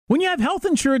When you have health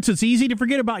insurance, it's easy to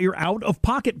forget about your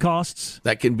out-of-pocket costs.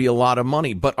 That can be a lot of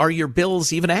money, but are your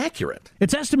bills even accurate?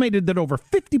 It's estimated that over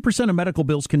 50% of medical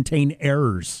bills contain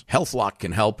errors. HealthLock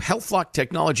can help. HealthLock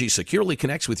technology securely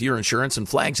connects with your insurance and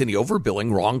flags any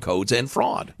overbilling, wrong codes, and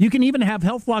fraud. You can even have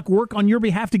HealthLock work on your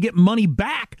behalf to get money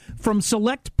back from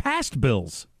select past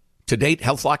bills. To date,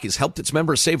 HealthLock has helped its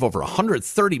members save over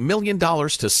 $130 million.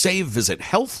 To save, visit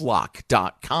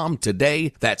healthlock.com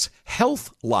today. That's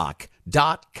healthlock.com.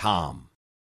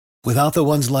 Without the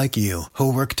ones like you,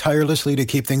 who work tirelessly to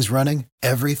keep things running,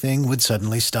 everything would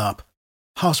suddenly stop.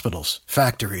 Hospitals,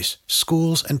 factories,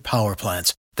 schools, and power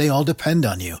plants, they all depend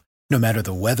on you. No matter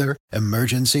the weather,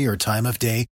 emergency, or time of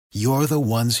day, you're the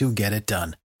ones who get it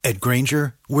done. At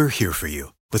Grainger, we're here for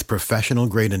you with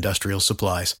professional-grade industrial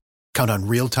supplies. Count on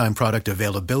real-time product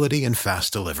availability and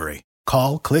fast delivery.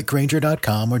 Call,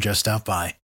 clickgrainger.com, or just stop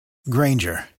by.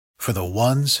 Grainger, for the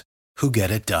ones who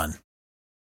get it done.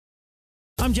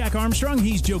 I'm Jack Armstrong.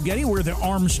 He's Joe Getty. We're the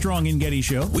Armstrong and Getty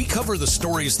Show. We cover the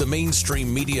stories the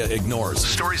mainstream media ignores.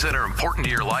 Stories that are important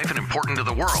to your life and important to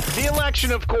the world. The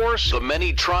election, of course. The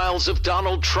many trials of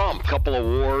Donald Trump. Couple of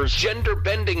wars.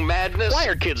 Gender-bending madness. Why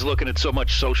are kids looking at so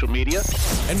much social media?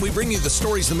 And we bring you the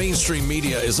stories the mainstream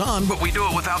media is on, But we do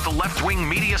it without the left-wing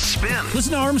media spin.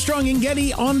 Listen to Armstrong and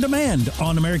Getty on demand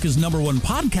on America's #1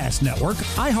 podcast network,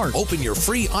 iHeart. Open your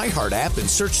free iHeart app and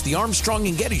search The Armstrong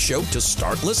and Getty Show to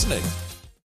start listening.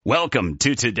 Welcome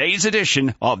to today's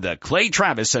edition of the Clay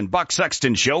Travis and Buck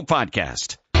Sexton Show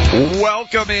podcast.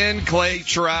 Welcome in, Clay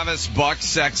Travis, Buck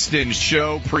Sexton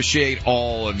Show. Appreciate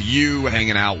all of you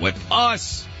hanging out with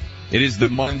us. It is the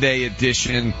Monday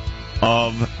edition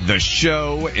of the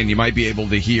show, and you might be able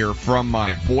to hear from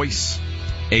my voice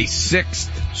a 6th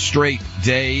straight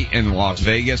day in Las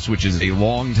Vegas, which is a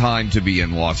long time to be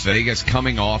in Las Vegas,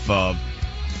 coming off of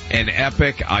an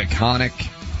epic, iconic,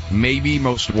 maybe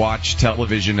most watched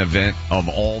television event of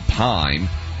all time.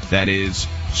 That is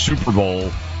Super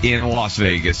Bowl in Las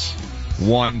Vegas,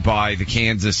 won by the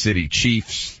Kansas City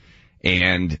Chiefs,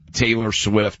 and Taylor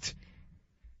Swift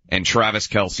and Travis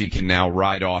Kelce can now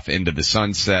ride off into the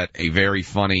sunset. A very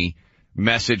funny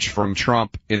message from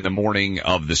Trump in the morning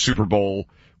of the Super Bowl.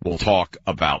 We'll talk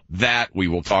about that. We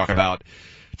will talk about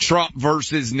Trump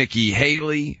versus Nikki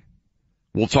Haley.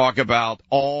 We'll talk about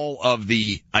all of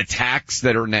the attacks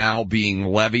that are now being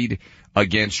levied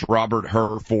against Robert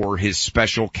Hur for his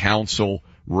special counsel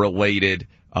related,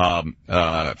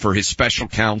 for his special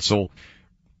counsel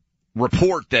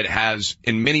report that has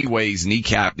in many ways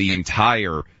kneecapped the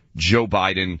entire Joe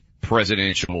Biden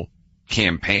presidential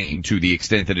campaign to the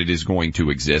extent that it is going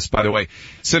to exist. By the way,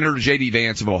 Senator J.D.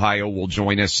 Vance of Ohio will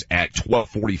join us at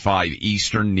 12:45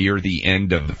 Eastern near the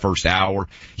end of the first hour.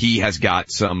 He has got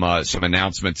some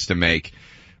announcements to make.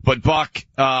 But Buck,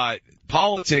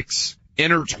 politics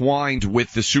intertwined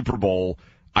with the Super Bowl,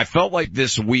 I felt like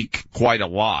this week quite a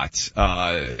lot,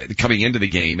 coming into the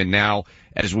game. And now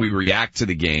as we react to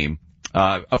the game,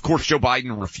 of course, Joe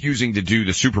Biden refusing to do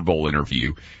the Super Bowl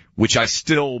interview, which I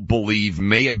still believe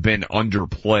may have been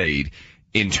underplayed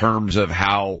in terms of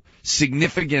how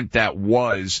significant that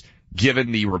was,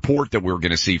 given the report that we're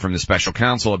going to see from the special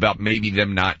counsel about maybe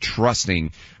them not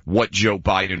trusting what Joe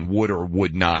Biden would or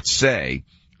would not say.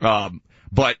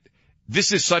 But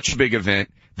this is such a big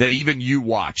event that even you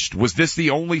watched. Was this the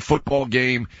only football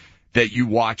game that you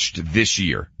watched this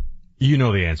year? You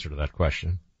know the answer to that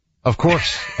question. Of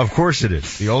course it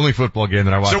is. The only football game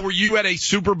that I watched. So were you at a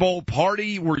Super Bowl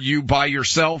party? Were you by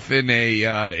yourself in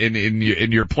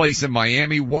in your place in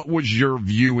Miami? What was your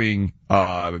viewing,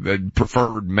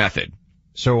 preferred method?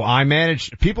 So I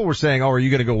managed, people were saying, are you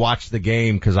going to go watch the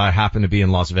game? Cause I happened to be in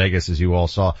Las Vegas, as you all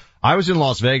saw. I was in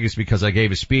Las Vegas because I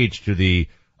gave a speech to the,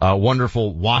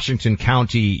 wonderful Washington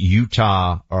County,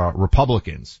 Utah,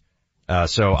 Republicans.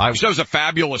 So it was a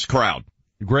fabulous crowd.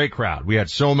 Great crowd. We had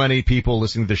so many people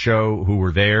listening to the show who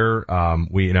were there.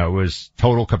 It was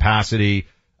total capacity.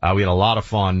 We had a lot of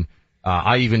fun.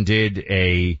 I even did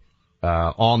a,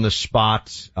 on the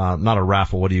spot, not a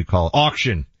raffle, what do you call it?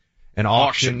 Auction. An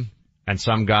auction. And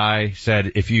some guy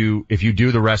said, if you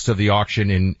do the rest of the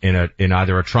auction in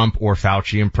either a Trump or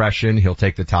Fauci impression, he'll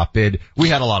take the top bid. We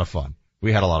had a lot of fun.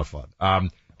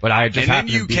 But I just and then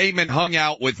you came and hung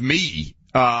out with me.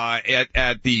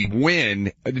 At the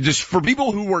win, just for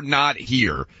people who were not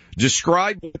here,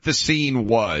 describe what the scene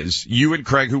was. You and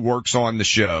Craig, who works on the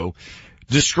show,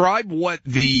 describe what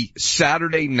the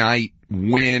Saturday night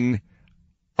Win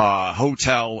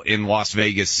hotel in Las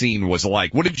Vegas scene was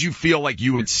like. What did you feel like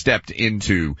you had stepped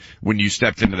into when you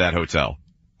stepped into that hotel?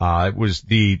 It was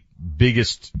the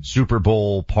biggest Super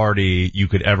Bowl party you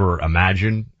could ever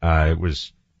imagine. It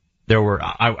was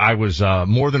I was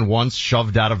more than once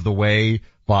shoved out of the way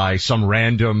by some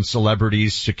random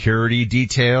celebrity's security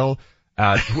detail.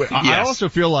 Yes. I also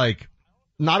feel like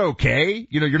not okay.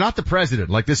 You know, you're not the president.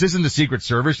 Like, this isn't the Secret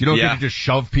Service. You don't get to just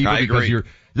shove people because you're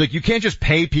like, you can't just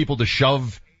pay people to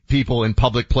shove people in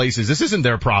public places. This isn't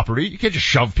their property. You can't just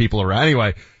shove people around.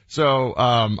 Anyway, so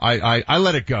I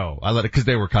let it go. I let it because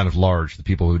they were kind of large, the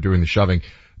people who were doing the shoving.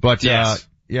 But yes.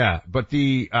 But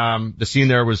the scene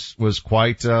there was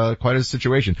quite a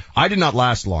situation. I did not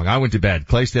last long. I went to bed.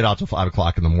 Clay stayed out till 5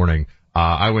 o'clock in the morning.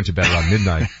 I went to bed around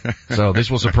midnight. So this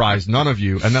will surprise none of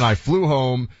you. And then I flew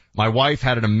home. My wife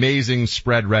had an amazing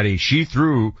spread ready. She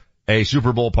threw a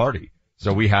Super Bowl party.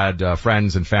 So we had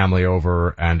friends and family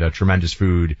over and tremendous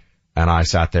food. And I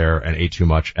sat there and ate too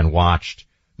much and watched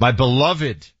my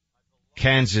beloved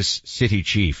Kansas City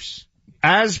Chiefs,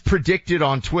 as predicted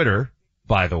on Twitter,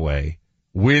 by the way,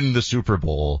 win the Super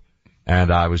Bowl.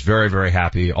 And I was very, very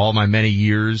happy. All my many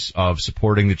years of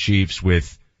supporting the Chiefs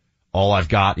with all I've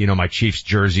got, you know, my Chiefs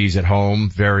jerseys at home,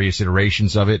 various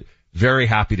iterations of it. Very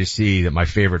happy to see that my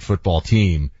favorite football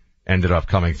team ended up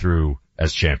coming through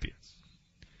as champions.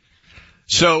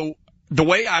 So the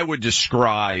way I would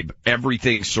describe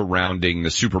everything surrounding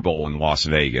the Super Bowl in Las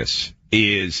Vegas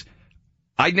is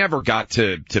I never got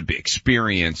to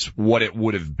experience what it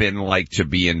would have been like to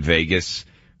be in Vegas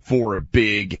for a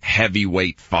big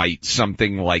heavyweight fight,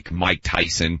 something like Mike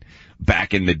Tyson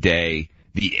back in the day,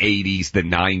 the 80s, the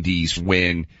 90s,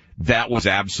 when that was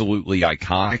absolutely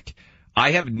iconic.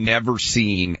 I have never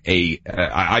seen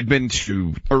I've been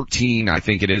to 13, I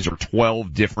think it is, or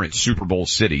 12 different Super Bowl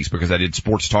cities because I did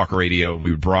sports talk radio.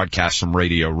 We would broadcast from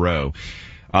Radio Row.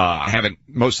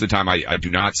 Most of the time I do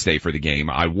not stay for the game.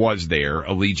 I was there,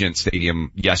 Allegiant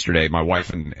Stadium yesterday. My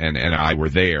wife and I were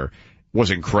there. It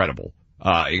was incredible.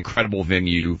 Incredible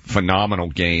venue, phenomenal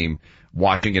game.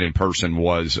 Watching it in person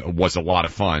was a lot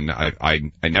of fun.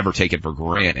 I never take it for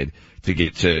granted to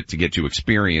get to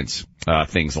experience,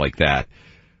 things like that.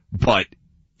 But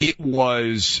it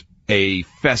was a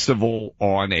festival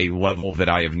on a level that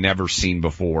I have never seen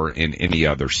before in any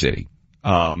other city.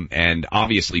 And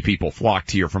obviously people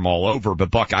flocked here from all over,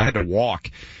 but Buck, I had to walk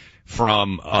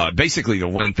from basically the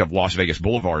length of Las Vegas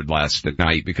Boulevard last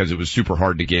night because it was super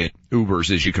hard to get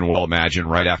Ubers, as you can well imagine,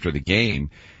 right after the game.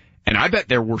 And I bet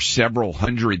there were several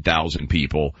 100,000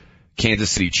 people,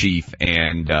 Kansas City Chief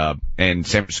and San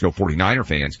Francisco 49er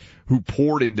fans, who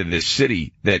poured into this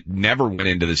city that never went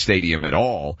into the stadium at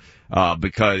all,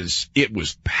 because it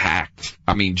was packed.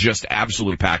 I mean, just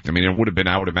absolutely packed. I mean, it would have been,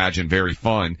 I would imagine, very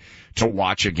fun to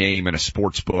watch a game in a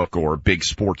sports book or a big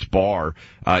sports bar,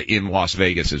 in Las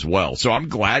Vegas as well. So I'm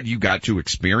glad you got to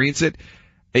experience it.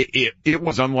 It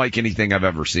was unlike anything I've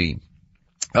ever seen.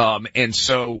 And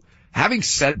so, having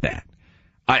said that,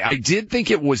 I did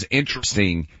think it was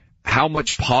interesting how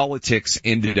much politics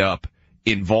ended up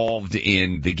involved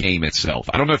in the game itself.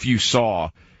 I don't know if you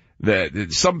saw that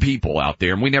some people out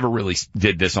there, and we never really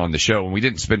did this on the show, and we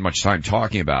didn't spend much time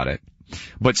talking about it,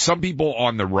 but some people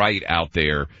on the right out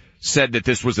there said that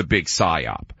this was a big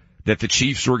psyop, that the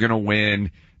Chiefs were going to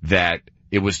win, that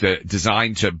it was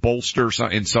designed to bolster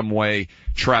in some way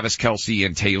Travis Kelce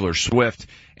and Taylor Swift,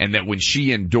 and that when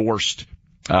she endorsed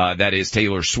that is,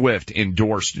 Taylor Swift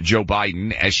endorsed Joe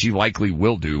Biden, as she likely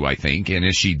will do, I think, and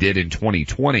as she did in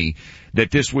 2020, that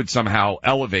this would somehow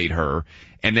elevate her.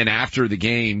 And then after the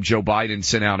game, Joe Biden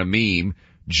sent out a meme,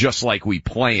 just like we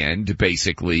planned,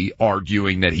 basically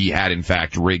arguing that he had in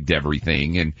fact rigged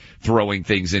everything and throwing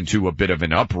things into a bit of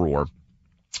an uproar.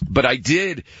 But I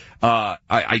did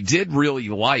really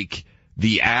like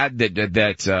the ad that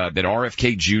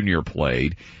RFK Jr.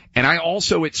 played. And I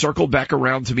also, it circled back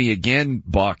around to me again,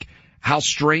 Buck, how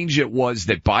strange it was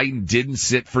that Biden didn't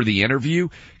sit for the interview.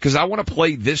 Because I want to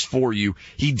play this for you.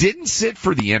 He didn't sit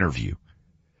for the interview,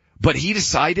 but he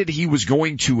decided he was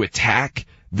going to attack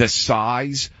the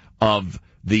size of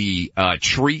the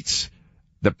treats,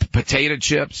 the potato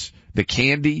chips, the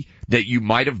candy that you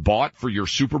might have bought for your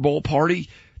Super Bowl party.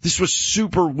 This was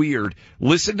super weird.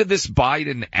 Listen to this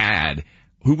Biden ad.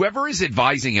 Whoever is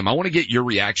advising him, I want to get your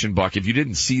reaction, Buck, if you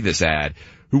didn't see this ad.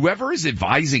 Whoever is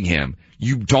advising him,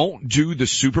 you don't do the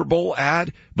Super Bowl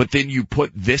ad, but then you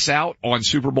put this out on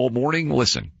Super Bowl morning.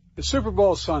 Listen. The Super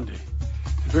Bowl is Sunday.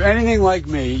 If you're anything like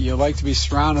me, you like to be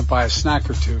surrounded by a snack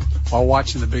or two while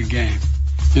watching the big game.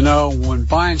 You know, when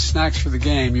buying snacks for the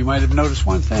game, you might have noticed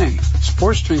one thing.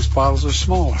 Sports drinks bottles are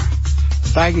smaller.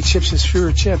 The bag of chips has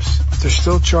fewer chips, but they're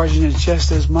still charging you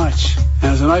just as much.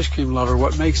 And as an ice cream lover,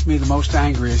 what makes me the most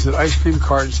angry is that ice cream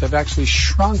cartons have actually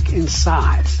shrunk in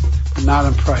size, but not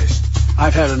in price.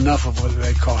 I've had enough of what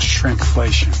they call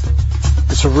shrinkflation.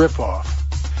 It's a ripoff.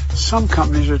 Some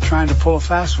companies are trying to pull a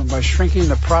fast one by shrinking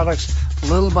the products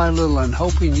little by little and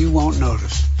hoping you won't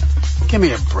notice. Give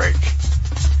me a break.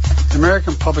 The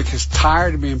American public is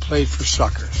tired of being played for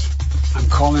suckers. I'm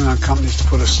calling on companies to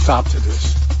put a stop to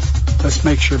this. Let's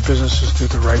make sure businesses do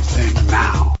the right thing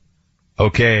now.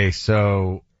 Okay,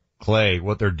 so, Clay,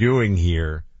 what they're doing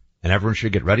here, and everyone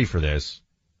should get ready for this,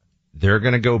 they're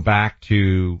going to go back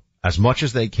to, as much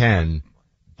as they can,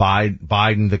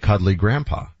 Biden the cuddly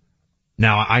grandpa.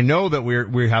 Now, I know that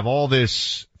we have all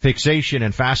this fixation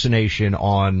and fascination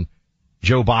on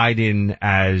Joe Biden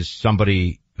as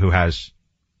somebody who has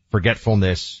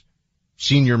forgetfulness,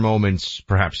 senior moments,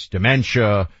 perhaps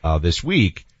dementia, this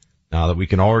week, that we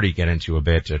can already get into a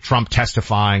bit. Trump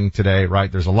testifying today,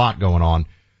 right? There's a lot going on,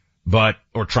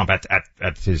 or Trump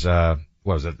at his, at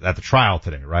the trial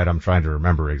today, right? I'm trying to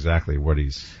remember exactly what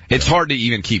It's hard to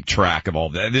even keep track of all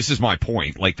that. This is my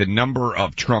point. Like, the number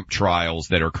of Trump trials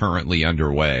that are currently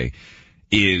underway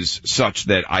is such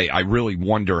that I really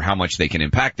wonder how much they can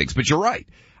impact things. But you're right.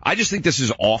 I just think this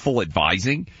is awful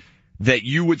advising that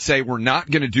you would say we're not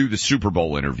going to do the Super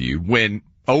Bowl interview when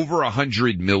over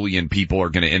 100 million people are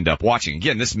going to end up watching.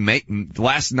 Again,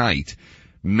 last night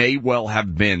may well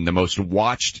have been the most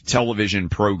watched television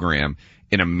program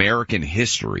in American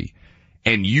history,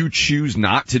 and you choose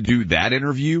not to do that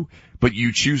interview, but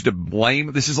you choose to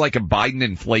blame. This is like a Biden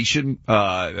inflation.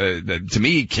 To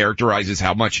me, characterizes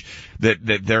how much that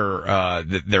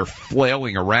they're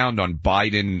flailing around on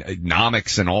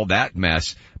Bidenomics and all that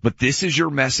mess. But this is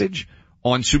your message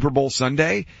on Super Bowl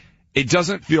Sunday. It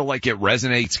doesn't feel like it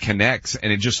resonates, connects,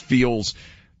 and it just feels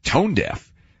tone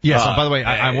deaf. Yes, by the way,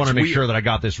 I want to make sure that I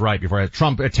got this right before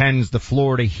Trump attends the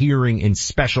Florida hearing in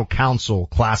special counsel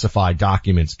classified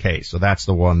documents case. So that's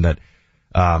the one that,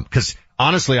 cause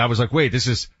honestly, I was like, wait,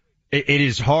 it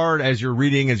is hard as you're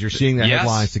seeing the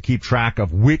headlines to keep track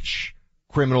of which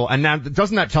criminal, and now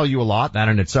doesn't that tell you a lot, that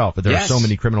in itself, that there are so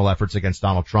many criminal efforts against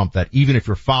Donald Trump that even if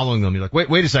you're following them, you're like,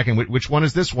 wait a second, which one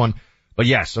is this one? But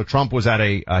yes, so Trump was at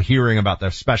a hearing about the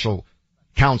special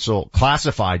counsel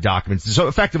classified documents. So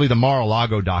effectively the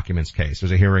Mar-a-Lago documents case.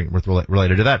 There's a hearing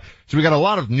related to that. So we got a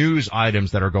lot of news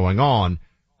items that are going on,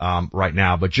 right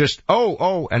now, but just,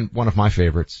 and one of my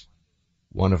favorites,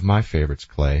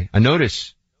 Clay. I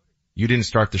notice you didn't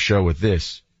start the show with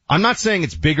this. I'm not saying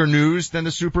it's bigger news than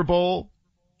the Super Bowl,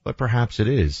 but perhaps it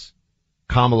is.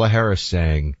 Kamala Harris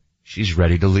saying she's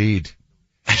ready to lead.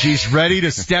 She's ready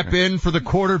to step in for the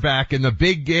quarterback in the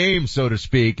big game, so to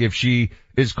speak, if she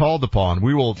is called upon.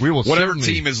 We will whatever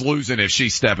team is losing if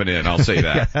she's stepping in, I'll say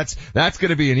that. Yeah, that's going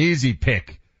to be an easy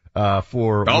pick,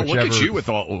 for whichever.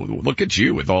 Look at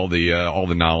you with all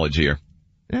the knowledge here.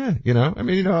 Yeah,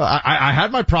 I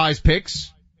had my prize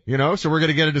picks, so we're going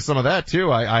to get into some of that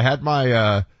too. I had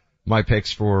my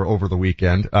picks for over the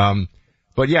weekend.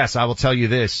 But yes, I will tell you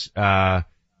this,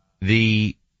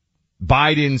 the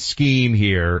Biden scheme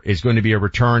here is going to be a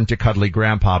return to cuddly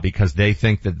grandpa because they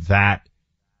think that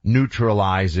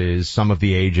neutralizes some of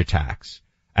the age attacks.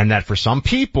 And that for some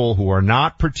people who are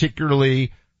not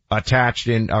particularly attached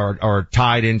in or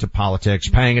tied into politics,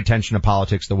 paying attention to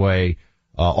politics the way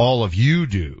all of you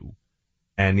do,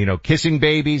 and kissing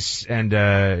babies and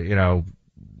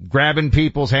grabbing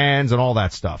people's hands and all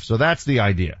that stuff. So that's the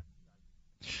idea.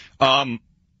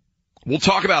 We'll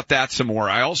talk about that some more.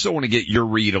 I also want to get your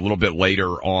read a little bit later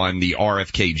on the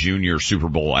RFK Jr. Super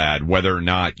Bowl ad, whether or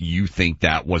not you think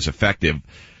that was effective.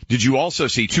 Did you also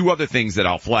see two other things that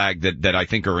I'll flag that I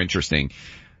think are interesting?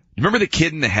 Remember the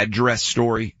kid in the headdress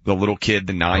story? The little kid,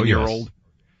 the 9-year-old?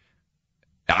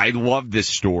 Yes. I love this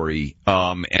story,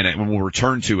 and we'll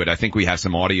return to it. I think we have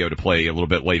some audio to play a little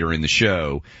bit later in the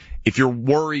show. If you're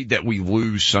worried that we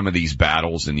lose some of these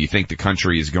battles and you think the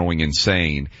country is going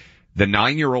insane, the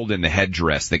 9-year-old in the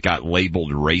headdress that got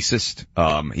labeled racist,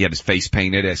 he had his face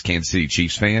painted as Kansas City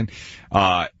Chiefs fan,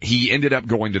 he ended up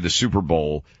going to the Super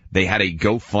Bowl. They had a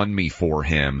GoFundMe for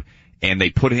him, and they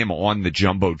put him on the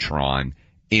Jumbotron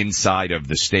inside of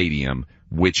the stadium,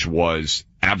 which was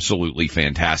absolutely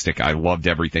fantastic. I loved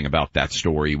everything about that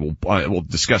story. We'll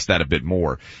discuss that a bit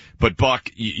more. But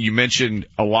Buck, you mentioned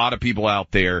a lot of people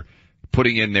out there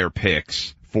putting in their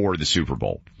picks for the Super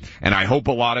Bowl. And I hope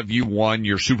a lot of you won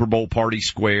your Super Bowl party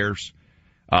squares.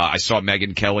 I saw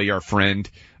Megyn Kelly, our friend,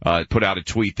 put out a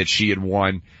tweet that she had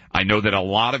won. I know that a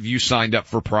lot of you signed up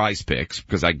for Prize Picks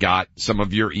because I got some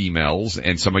of your emails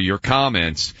and some of your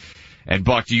comments. And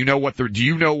Buck, do you know what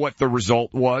the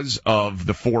result was of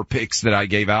the 4 picks that I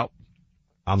gave out?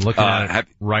 I'm looking at it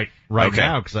right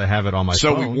now because I have it on my phone.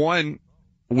 So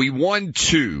we won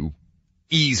 2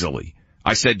 easily.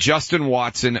 I said Justin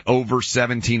Watson over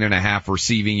 17.5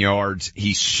 receiving yards.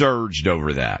 He surged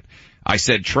over that. I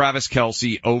said Travis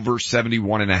Kelce over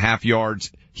 71.5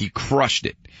 yards. He crushed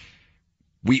it.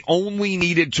 We only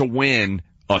needed to win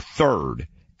a third,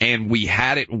 and we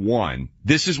had it won.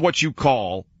 This is what you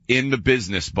call, in the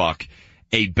business, Buck,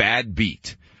 a bad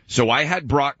beat. So I had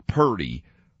Brock Purdy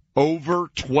over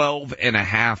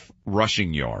 12.5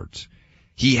 rushing yards.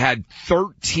 He had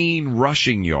 13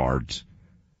 rushing yards.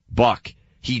 Buck,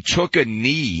 he took a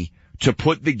knee to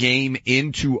put the game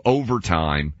into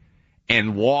overtime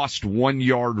and lost 1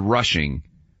 yard rushing.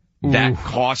 That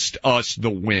cost us the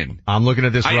win. I'm looking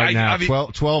at this right now. I mean,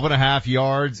 12.5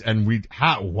 yards, and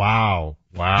wow.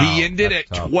 He ended at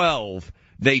tough. 12.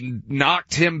 They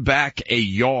knocked him back a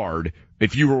yard.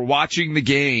 If you were watching the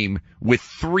game with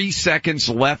 3 seconds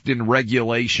left in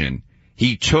regulation,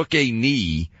 he took a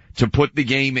knee to put the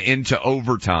game into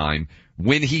overtime.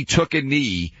 When he took a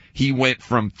knee, he went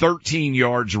from 13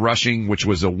 yards rushing, which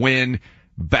was a win,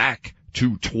 back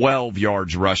to 12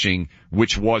 yards rushing,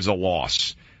 which was a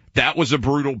loss. That was a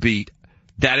brutal beat.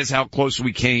 That is how close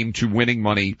we came to winning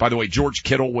money. By the way, George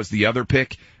Kittle was the other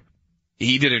pick.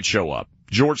 He didn't show up.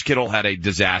 George Kittle had a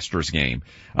disastrous game.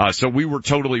 So we were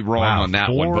totally wrong on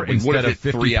that one. But we would have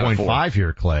hit 3 out of 4. 50.5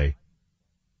 here, Clay.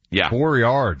 Yeah. 4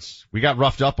 yards. We got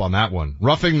roughed up on that one.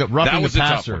 Roughing the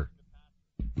passer.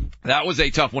 That was a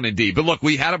tough one indeed. But look,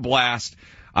 we had a blast.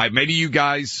 Maybe you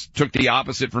guys took the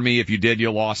opposite from me. If you did,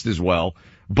 you lost as well.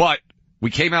 But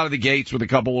we came out of the gates with a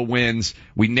couple of wins.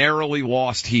 We narrowly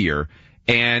lost here.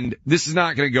 And this is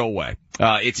not going to go away.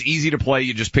 It's easy to play.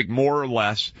 You just pick more or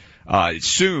less.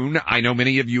 Soon, I know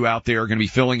many of you out there are going to be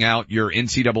filling out your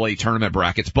NCAA tournament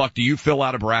brackets. Buck, do you fill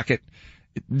out a bracket?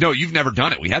 No, you've never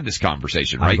done it. We had this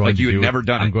conversation, right? Like you had never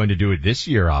done it. I'm going to do it this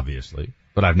year, obviously,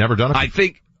 but I've never done it. I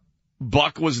think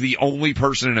Buck was the only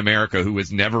person in America who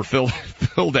has never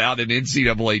filled out an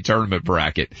NCAA tournament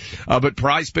bracket. But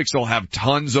Prize Picks will have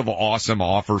tons of awesome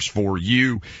offers for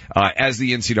you, as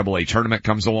the NCAA tournament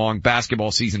comes along,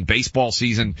 basketball season, baseball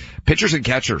season, pitchers and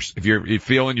catchers. If you're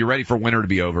feeling you're ready for winter to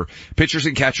be over, pitchers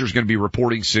and catchers going to be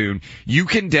reporting soon. You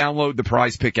can download the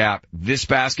Prize Pick app this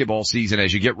basketball season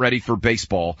as you get ready for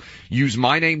baseball. Use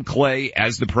my name Clay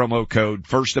as the promo code.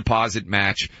 First deposit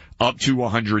match up to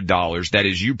 $100. That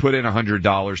is, you put in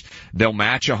 $100, they'll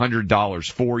match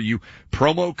 $100 for you.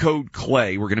 Promo code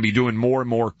Clay. We're going to be doing more and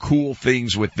more cool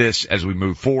things with this as we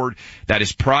move forward. That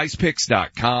is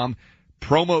prizepicks.com.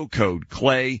 Promo code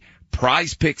Clay.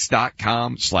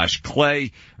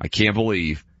 Prizepicks.com/Clay. I can't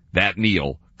believe that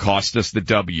Neil cost us the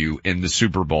W in the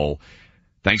Super Bowl.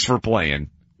 Thanks for playing.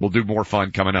 We'll do more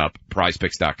fun coming up.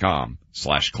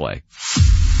 Prizepicks.com/Clay.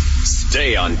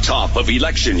 Stay on top of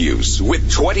election news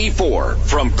with 24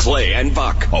 from Clay and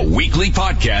Buck, a weekly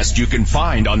podcast you can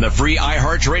find on the free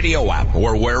iHeartRadio app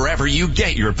or wherever you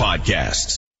get your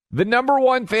podcasts. The number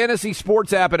one fantasy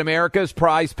sports app in America is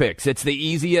Prize Picks. It's the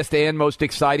easiest and most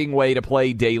exciting way to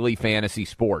play daily fantasy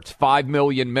sports. 5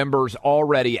 million members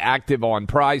already active on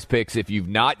Prize Picks. If you've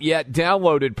not yet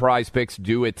downloaded Prize Picks,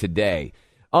 do it today.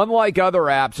 Unlike other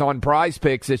apps on Prize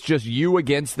Picks, it's just you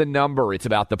against the number. It's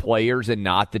about the players and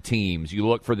not the teams. You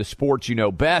look for the sports you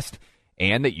know best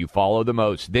and that you follow the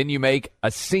most. Then you make a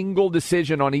single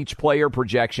decision on each player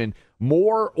projection,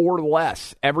 more or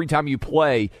less. Every time you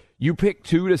play, you pick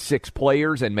 2 to 6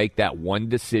 players and make that one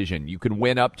decision. You can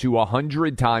win up to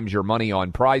 100 times your money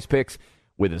on Prize Picks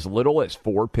with as little as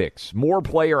 4 picks. More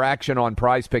player action on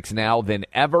Prize Picks now than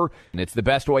ever, and it's the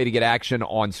best way to get action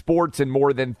on sports in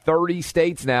more than 30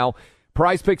 states now.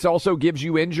 Prize Picks also gives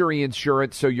you injury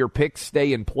insurance so your picks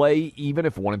stay in play even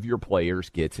if one of your players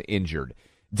gets injured.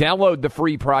 Download the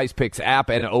free Prize Picks app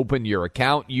and open your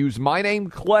account. Use my name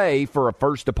Clay for a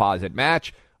first deposit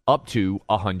match up to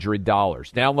 $100.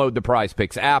 Download the Prize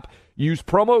Picks app. Use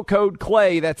promo code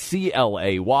Clay, that's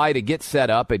CLAY, to get set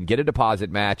up and get a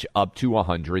deposit match up to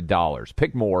 $100.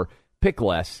 Pick more, pick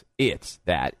less. It's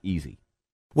that easy.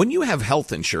 When you have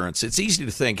health insurance, it's easy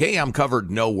to think, hey, I'm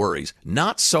covered, no worries.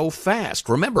 Not so fast.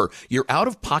 Remember, your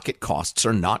out-of-pocket costs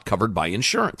are not covered by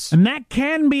insurance. And that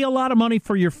can be a lot of money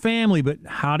for your family, but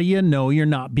how do you know you're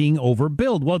not being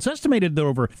overbilled? Well, it's estimated that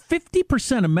over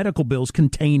 50% of medical bills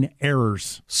contain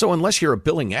errors. So unless you're a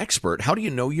billing expert, how do you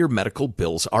know your medical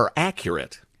bills are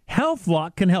accurate?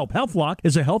 HealthLock can help. HealthLock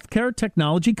is a healthcare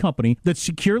technology company that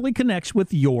securely connects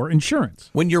with your insurance.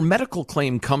 When your medical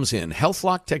claim comes in,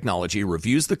 HealthLock technology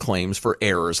reviews the claims for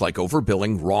errors like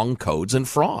overbilling, wrong codes, and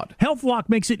fraud. HealthLock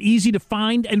makes it easy to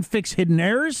find and fix hidden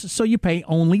errors so you pay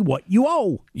only what you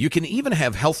owe. You can even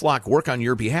have HealthLock work on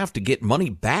your behalf to get money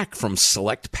back from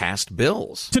select past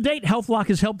bills. To date, HealthLock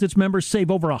has helped its members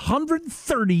save over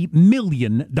 $130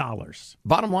 million.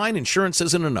 Bottom line, insurance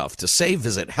isn't enough. To save,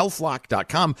 visit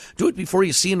healthlock.com. Do it before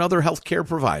you see another healthcare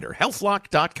provider.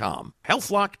 HealthLock.com.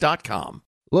 HealthLock.com.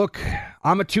 Look,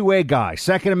 I'm a two-way guy.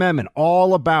 Second Amendment,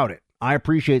 all about it. I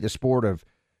appreciate the sport of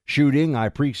shooting. I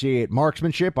appreciate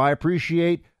marksmanship. I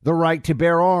appreciate the right to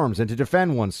bear arms and to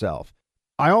defend oneself.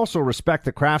 I also respect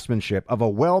the craftsmanship of a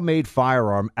well-made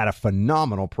firearm at a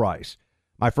phenomenal price.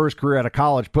 My first career out of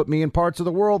college put me in parts of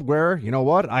the world where, you know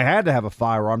what, I had to have a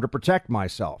firearm to protect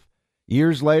myself.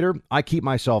 Years later, I keep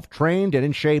myself trained and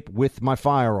in shape with my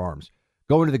firearms.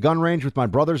 Going to the gun range with my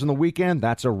brothers on the weekend,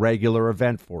 that's a regular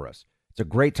event for us. It's a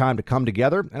great time to come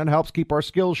together, and it helps keep our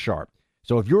skills sharp.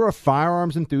 So if you're a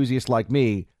firearms enthusiast like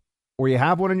me, or you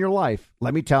have one in your life,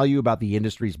 let me tell you about the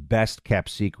industry's best-kept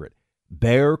secret,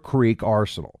 Bear Creek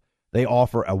Arsenal. They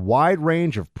offer a wide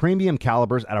range of premium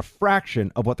calibers at a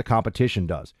fraction of what the competition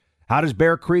does. How does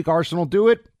Bear Creek Arsenal do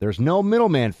it? There's no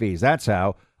middleman fees. That's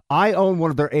how. I own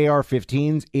one of their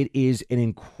AR-15s. It is an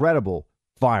incredible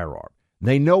firearm.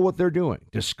 They know what they're doing.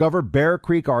 Discover Bear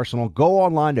Creek Arsenal. Go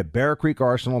online to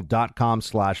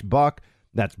bearcreekarsenal.com/buck.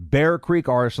 That's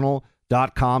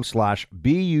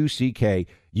bearcreekarsenal.com/BUCK.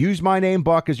 Use my name,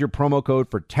 Buck, as your promo code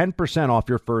for 10% off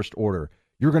your first order.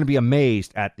 You're going to be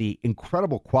amazed at the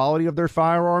incredible quality of their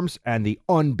firearms and the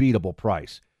unbeatable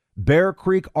price.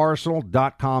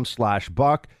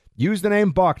 bearcreekarsenal.com/buck. Use the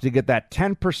name Buck to get that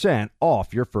 10%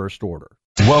 off your first order.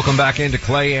 Welcome back into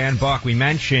Clay and Buck. We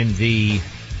mentioned the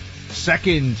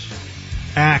second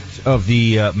act of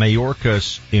the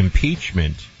Mayorkas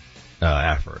impeachment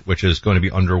effort, which is going to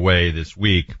be underway this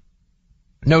week.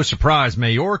 No surprise,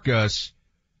 Mayorkas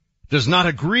does not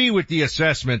agree with the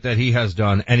assessment that he has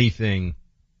done anything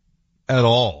at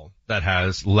all that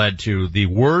has led to the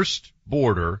worst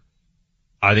border,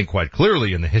 I think quite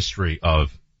clearly, in the history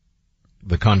of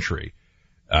the country.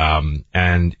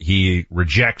 And he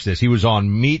rejects this. He was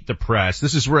on Meet the Press.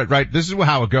 This is where, right? This is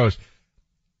how it goes.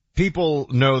 People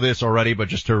know this already, but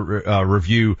just to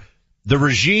review, the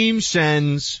regime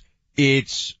sends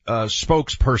its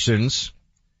spokespersons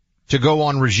to go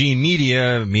on regime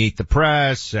media, Meet the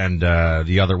Press, and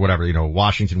the other whatever,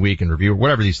 Washington Week and Review,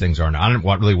 whatever these things are now. I didn't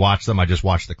really watch them. I just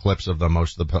watched the clips of them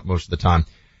most of the time.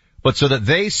 But so that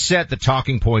they set the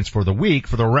talking points for the week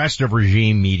for the rest of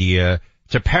regime media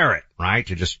to parrot, right?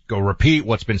 To just go repeat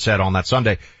what's been said on that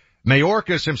Sunday.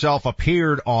 Mayorkas himself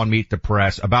appeared on Meet the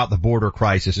Press about the border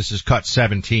crisis. This is cut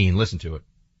 17. Listen to it.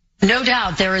 No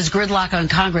doubt there is gridlock on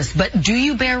Congress, but do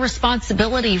you bear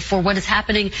responsibility for what is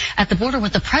happening at the border,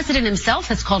 what the president himself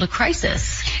has called a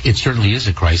crisis? It certainly is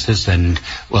a crisis, and,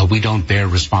 well, we don't bear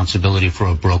responsibility for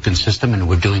a broken system, and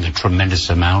we're doing a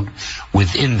tremendous amount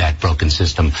within that broken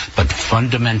system. But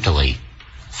fundamentally,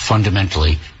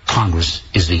 Congress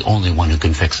is the only one who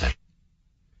can fix it.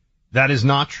 That is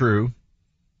not true.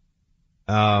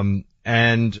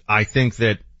 And I think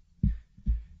that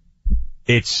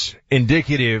it's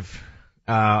indicative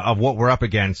of what we're up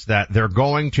against, that they're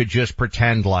going to just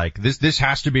pretend like this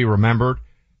has to be remembered.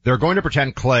 They're going to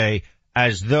pretend, Clay,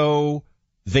 as though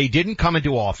they didn't come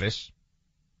into office,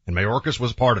 and Mayorkas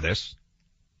was part of this,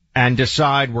 and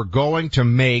decide we're going to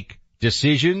make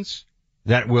decisions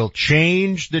that will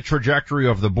change the trajectory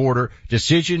of the border,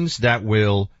 decisions that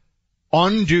will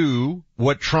undo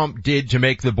what Trump did to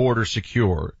make the border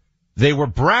secure. They were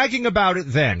bragging about it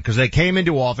then because they came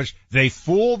into office. They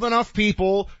fooled enough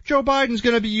people. Joe Biden's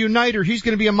going to be a uniter. He's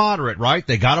going to be a moderate, right?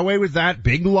 They got away with that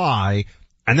big lie.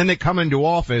 And then they come into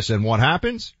office, and what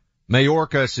happens?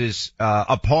 Mayorkas is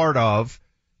a part of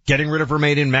getting rid of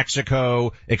Remain in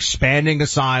Mexico, expanding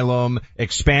asylum,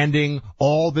 expanding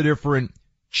all the different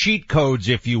cheat codes,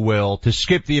 if you will, to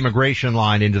skip the immigration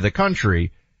line into the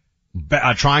country,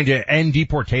 trying to end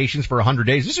deportations for 100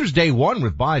 days. This was day one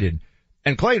with Biden.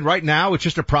 And Clay, right now, it's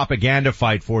just a propaganda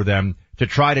fight for them to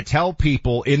try to tell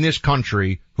people in this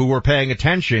country who are paying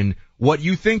attention what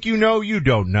you think you know, you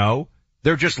don't know.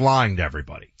 They're just lying to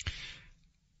everybody.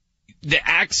 The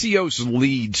Axios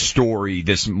lead story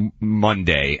this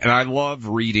Monday, and I love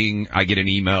reading. I get an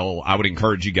email. I would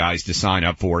encourage you guys to sign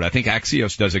up for it. I think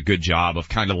Axios does a good job of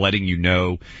kind of letting you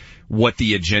know what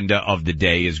the agenda of the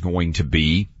day is going to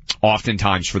be.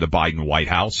 Oftentimes for the Biden White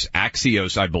House.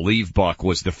 Axios, I believe, Buck,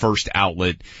 was the first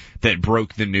outlet that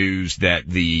broke the news that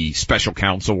the special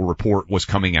counsel report was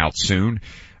coming out soon.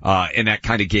 And that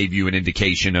kind of gave you an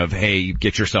indication of, hey,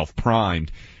 get yourself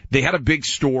primed. They had a big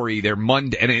story there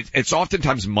Monday, and it's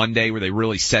oftentimes Monday where they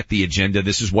really set the agenda.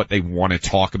 This is what they want to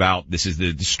talk about. This is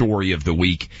the story of the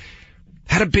week.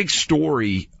 Had a big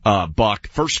story, Buck.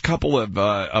 First couple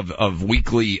of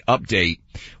weekly update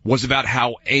was about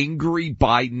how angry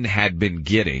Biden had been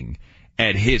getting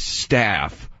at his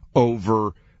staff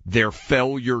over their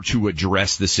failure to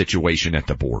address the situation at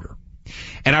the border.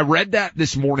 And I read that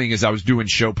this morning as I was doing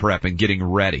show prep and getting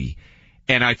ready.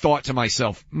 And I thought to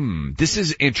myself, this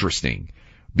is interesting,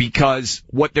 because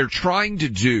what they're trying to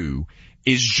do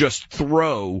is just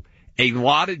throw a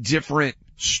lot of different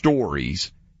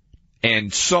stories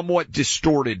and somewhat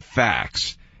distorted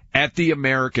facts at the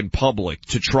American public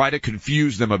to try to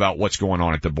confuse them about what's going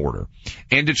on at the border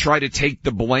and to try to take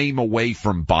the blame away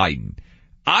from Biden.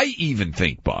 I even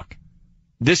think, Buck,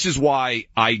 this is why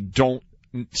I don't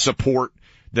support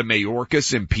the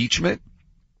Mayorkas impeachment.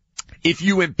 If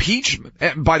you impeach,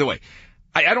 by the way,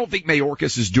 I don't think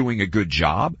Mayorkas is doing a good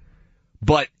job,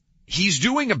 but he's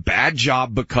doing a bad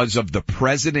job because of the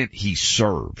president he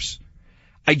serves.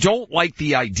 I don't like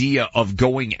the idea of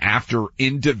going after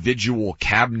individual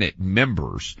cabinet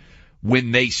members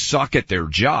when they suck at their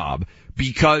job,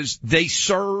 because they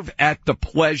serve at the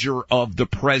pleasure of the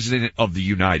president of the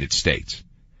United States.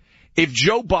 If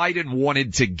Joe Biden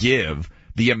wanted to give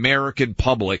the American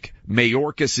public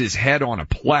Mayorkas' head on a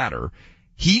platter,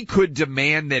 he could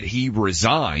demand that he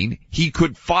resign. He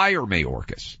could fire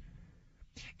Mayorkas.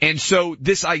 And so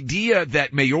this idea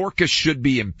that Mayorkas should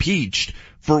be impeached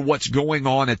for what's going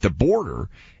on at the border,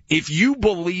 if you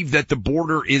believe that the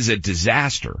border is a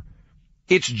disaster,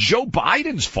 it's Joe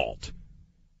Biden's fault.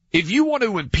 If you want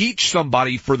to impeach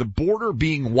somebody for the border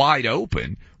being wide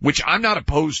open, which I'm not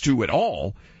opposed to at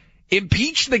all,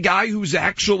 impeach the guy who's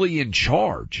actually in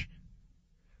charge.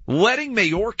 Letting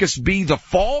Mayorkas be the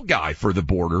fall guy for the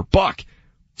border, Buck,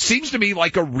 seems to me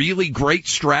like a really great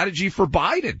strategy for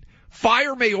Biden.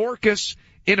 Fire Mayorkas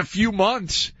in a few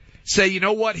months. Say, you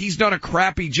know what, he's done a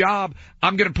crappy job.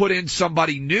 I'm going to put in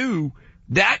somebody new.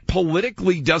 That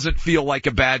politically doesn't feel like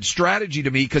a bad strategy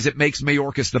to me, because it makes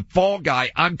Mayorkas the fall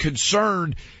guy. I'm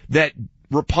concerned that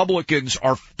Republicans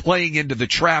are playing into the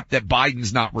trap that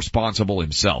Biden's not responsible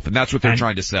himself, and that's what they're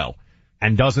trying to sell.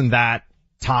 And doesn't that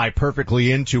tie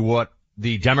perfectly into what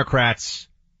the Democrats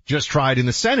just tried in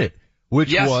the Senate,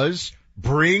 which was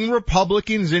bring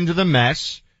Republicans into the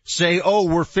mess, say, oh,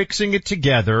 we're fixing it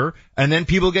together, and then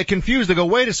people get confused. They go,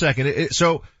 wait a second,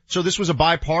 so this was a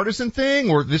bipartisan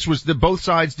thing, or this was both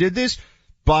sides did this?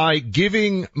 By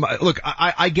giving, look,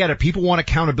 I get it. People want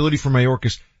accountability for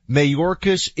Mayorkas.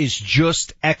 Mayorkas is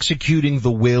just executing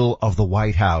the will of the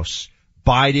White House.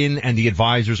 Biden and the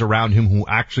advisors around him who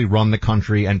actually run the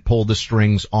country and pull the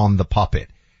strings on the puppet.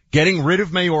 Getting rid of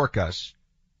Mayorkas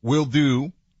will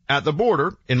do, at the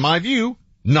border, in my view,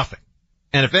 nothing.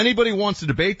 And if anybody wants to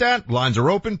debate that, lines are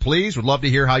open, please. Would love to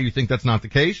hear how you think that's not the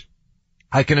case.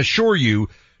 I can assure you,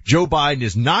 Joe Biden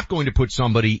is not going to put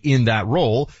somebody in that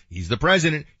role. He's the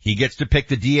president. He gets to pick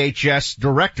the DHS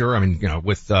director. I mean,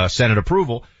 with Senate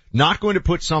approval. Not going to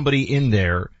put somebody in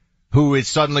there who is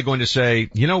suddenly going to say,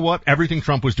 you know what, everything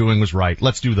Trump was doing was right.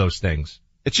 Let's do those things.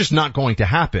 It's just not going to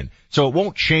happen. So it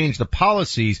won't change the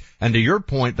policies. And to your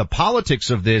point, the politics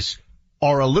of this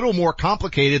are a little more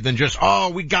complicated than just, oh,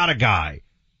 we got a guy.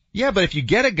 Yeah, but if you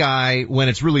get a guy when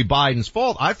it's really Biden's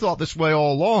fault, I've thought this way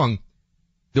all along.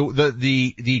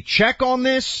 The check on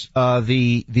this,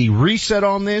 the reset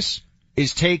on this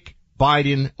is take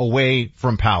Biden away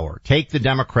from power. Take the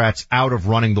Democrats out of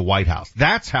running the White House.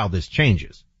 That's how this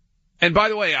changes. And by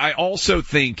the way, I also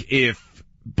think if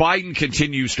Biden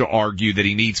continues to argue that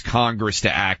he needs Congress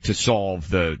to act to solve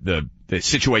the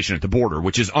situation at the border,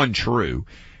 which is untrue,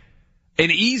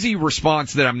 an easy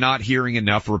response that I'm not hearing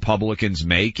enough Republicans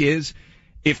make is,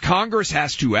 if Congress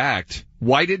has to act,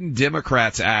 why didn't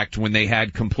Democrats act when they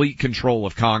had complete control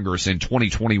of Congress in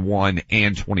 2021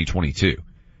 and 2022?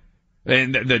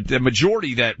 And the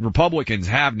majority that Republicans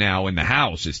have now in the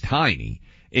House is tiny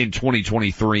in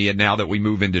 2023 and now that we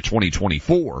move into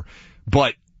 2024.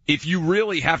 But if you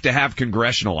really have to have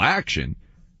congressional action,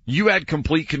 you had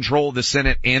complete control of the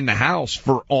Senate and the House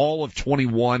for all of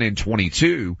 21 and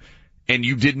 22, and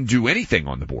you didn't do anything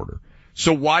on the border.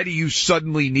 So why do you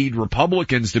suddenly need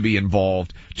Republicans to be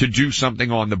involved to do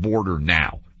something on the border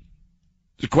now?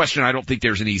 It's a question I don't think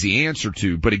there's an easy answer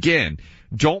to. But again,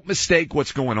 don't mistake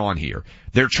what's going on here.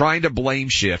 They're trying to blame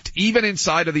shift. Even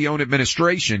inside of the own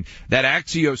administration, that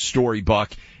Axios story,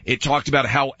 Buck, it talked about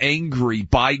how angry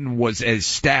Biden was as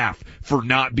staff for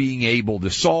not being able to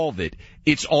solve it.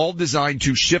 It's all designed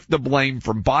to shift the blame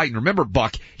from Biden. Remember,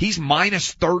 Buck, he's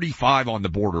minus 35 on the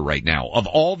border right now. Of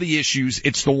all the issues,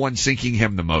 it's the one sinking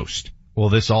him the most. Well,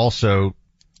 this also,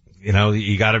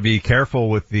 you got to be careful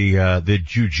with the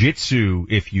jujitsu,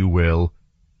 if you will,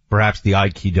 perhaps the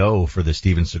Aikido for the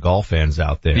Steven Seagal fans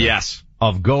out there. Yes.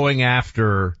 Of going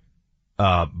after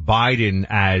Biden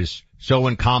as so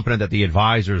incompetent that the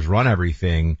advisors run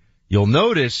everything. You'll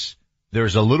notice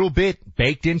there's a little bit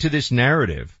baked into this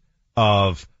narrative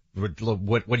of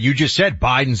what you just said.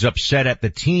 Biden's upset at the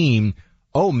team.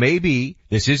 Oh, maybe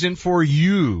this isn't for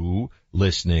you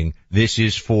listening. This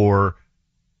is for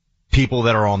people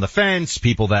that are on the fence,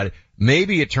 people that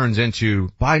maybe it turns into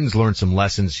Biden's learned some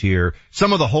lessons here.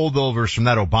 Some of the holdovers from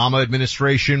that Obama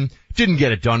administration didn't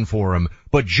get it done for him,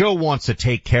 but Joe wants to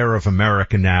take care of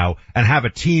America now and have a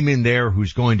team in there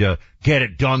who's going to get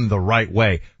it done the right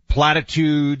way.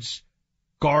 Platitudes,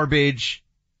 garbage,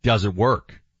 doesn't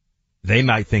work. They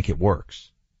might think it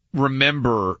works.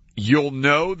 Remember, you'll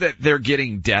know that they're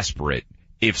getting desperate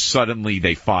if suddenly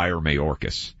they fire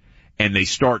Mayorkas and they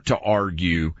start to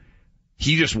argue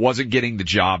he just wasn't getting the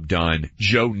job done.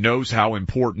 Joe knows how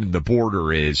important the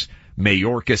border is.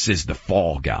 Mayorkas is the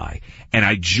fall guy. And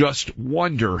I just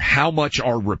wonder how much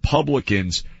are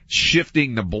Republicans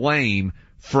shifting the blame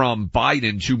from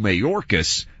Biden to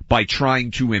Mayorkas by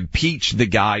trying to impeach the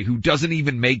guy who doesn't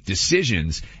even make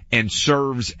decisions and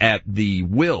serves at the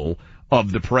will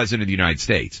of the President of the United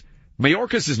States.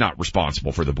 Mayorkas is not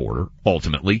responsible for the border,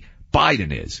 ultimately.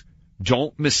 Biden is.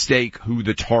 Don't mistake who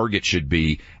the target should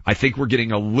be. I think we're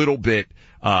getting a little bit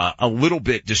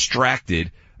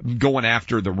distracted going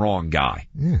after the wrong guy.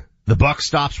 Yeah. The buck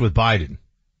stops with Biden.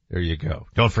 There you go.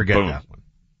 Don't forget that one.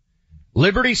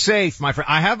 Liberty Safe, my friend.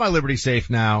 I have my Liberty Safe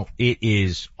now. It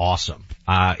is awesome.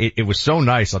 It was so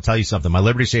nice. I'll tell you something. My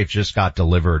Liberty Safe just got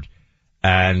delivered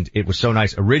and it was so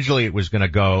nice. Originally it was going to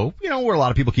go, where a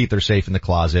lot of people keep their safe in the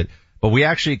closet, but we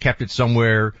actually kept it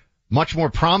somewhere much more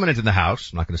prominent in the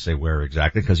house. I'm not going to say where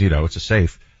exactly because, it's a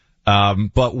safe.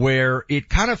 But where it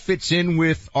kind of fits in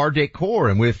with our decor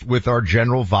and with our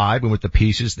general vibe and with the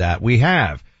pieces that we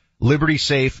have. Liberty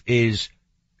Safe is,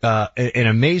 an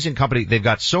amazing company. They've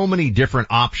got so many different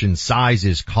options,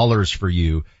 sizes, colors for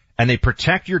you, and they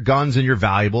protect your guns and your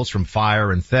valuables from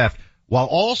fire and theft while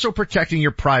also protecting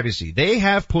your privacy. They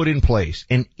have put in place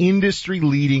an industry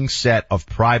leading set of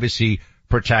privacy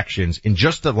protections. In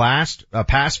just the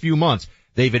past few months,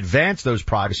 they've advanced those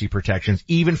privacy protections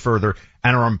even further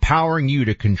and are empowering you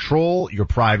to control your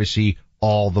privacy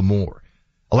all the more.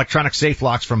 Electronic safe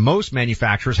locks from most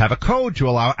manufacturers have a code to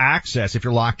allow access if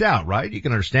you're locked out, right? You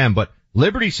can understand, but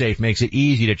Liberty Safe makes it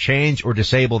easy to change or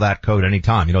disable that code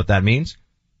anytime. You know what that means?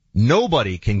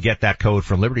 Nobody can get that code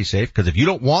from Liberty Safe because if you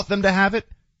don't want them to have it,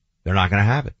 they're not going to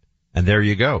have it. And there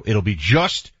you go. It'll be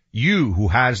just you who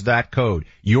has that code.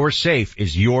 Your safe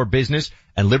is your business,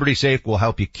 and Liberty Safe will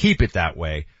help you keep it that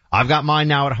way. I've got mine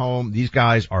now at home. These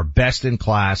guys are best in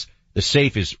class. The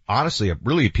safe is honestly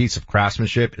really a piece of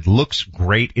craftsmanship. It looks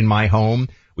great in my home.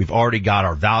 We've already got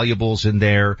our valuables in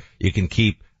there. You can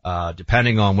keep,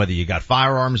 depending on whether you got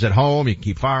firearms at home, you can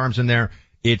keep firearms in there.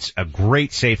 It's a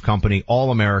great safe company,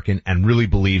 all American, and really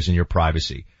believes in your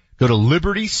privacy. Go to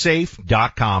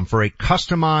libertysafe.com for a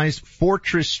customized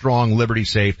fortress strong Liberty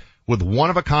Safe with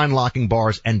one-of-a-kind locking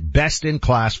bars and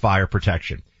best-in-class fire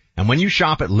protection. And when you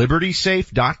shop at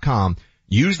libertysafe.com,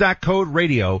 use that code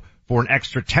radio for an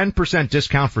extra 10%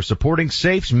 discount for supporting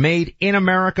safes made in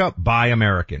America by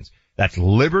Americans. That's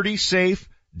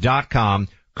libertysafe.com,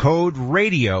 code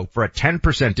radio for a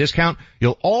 10% discount.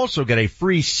 You'll also get a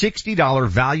free $60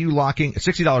 value locking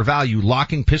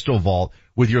pistol vault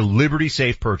with your Liberty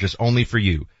Safe purchase only for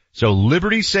you. So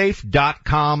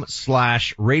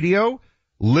libertysafe.com/radio,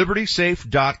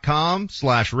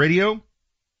 libertysafe.com/radio,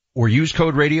 or use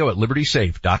code radio at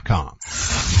libertysafe.com.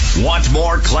 Want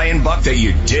more Clay and Buck that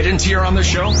you didn't hear on the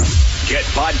show? Get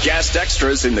podcast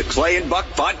extras in the Clay and Buck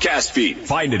podcast feed.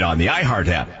 Find it on the iHeart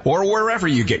app or wherever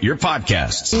you get your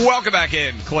podcasts. Welcome back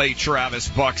in, Clay Travis,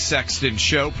 Buck Sexton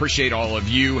Show. Appreciate all of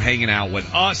you hanging out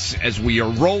with us as we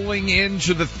are rolling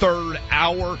into the third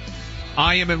hour.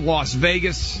 I am in Las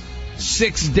Vegas.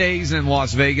 6 days in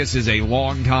Las Vegas is a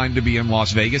long time to be in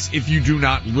Las Vegas. If you do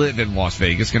not live in Las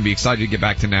Vegas, going to be excited to get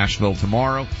back to Nashville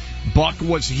tomorrow. Buck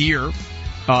was here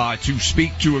to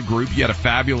speak to a group. You had a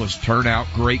fabulous turnout,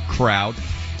 great crowd,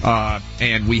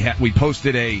 and we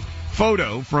posted a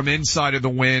photo from inside of the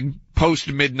Wynn post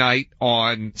midnight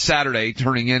on Saturday,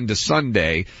 turning into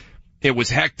Sunday. It was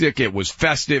hectic, it was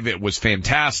festive, it was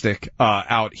fantastic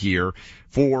out here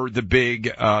for the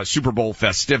big Super Bowl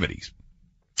festivities.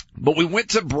 But we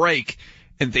went to break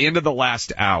at the end of the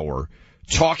last hour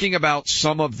talking about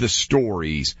some of the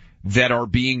stories that are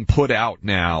being put out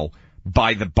now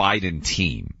by the Biden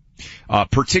team,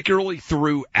 particularly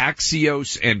through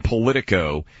Axios and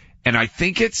Politico. And I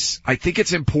think it's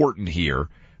important here,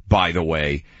 by the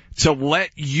way, to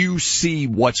let you see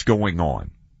what's going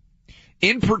on.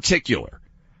 In particular,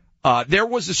 there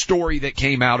was a story that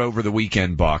came out over the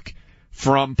weekend, Buck,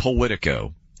 from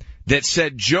Politico that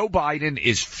said Joe Biden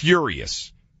is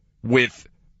furious with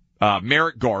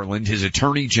Merrick Garland, his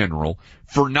attorney general,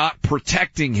 for not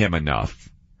protecting him enough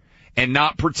and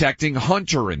not protecting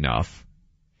Hunter enough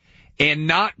and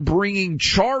not bringing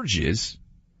charges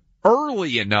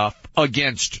early enough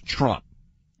against Trump.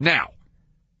 Now,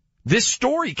 this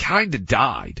story kind of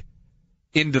died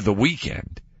into the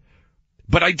weekend,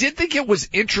 but I did think it was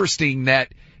interesting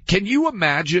that, can you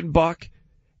imagine, Buck,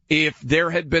 if there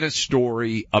had been a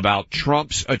story about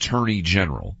Trump's attorney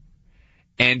general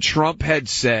and Trump had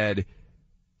said,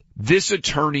 this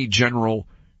attorney general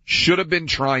should have been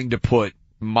trying to put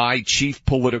my chief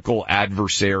political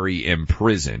adversary in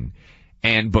prison,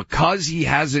 and because he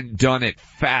hasn't done it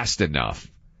fast enough,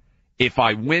 if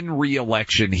I win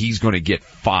re-election, he's going to get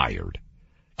fired.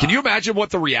 Can you imagine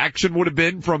what the reaction would have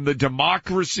been from the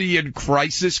democracy and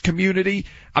crisis community?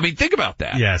 I mean, think about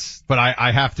that. Yes, but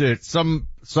I have to, some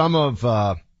of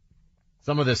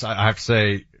this, I have to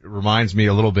say, reminds me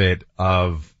a little bit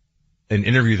of an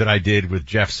interview that I did with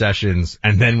Jeff Sessions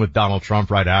and then with Donald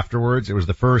Trump right afterwards. It was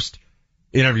the first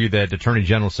interview that Attorney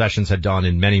General Sessions had done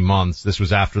in many months. This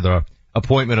was after the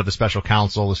appointment of the special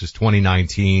counsel. This is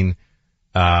 2019,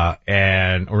 or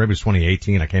maybe it was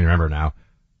 2018. I can't remember now,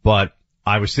 but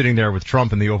I was sitting there with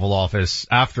Trump in the Oval Office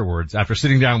afterwards, after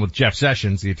sitting down with Jeff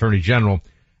Sessions, the Attorney General,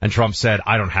 and Trump said,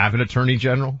 I don't have an Attorney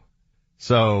General.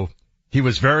 So he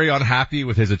was very unhappy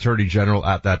with his Attorney General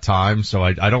at that time. So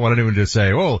I don't want anyone to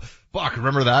say, oh, Buck,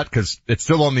 remember that? Because it's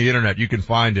still on the internet. You can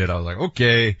find it. I was like,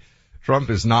 okay, Trump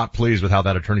is not pleased with how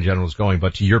that Attorney General is going.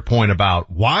 But to your point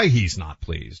about why he's not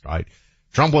pleased, right?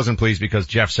 Trump wasn't pleased because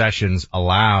Jeff Sessions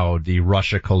allowed the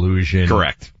Russia collusion.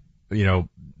 Correct.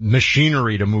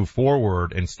 Machinery to move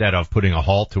forward instead of putting a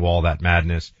halt to all that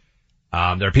madness.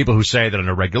 There are people who say that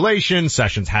under regulation,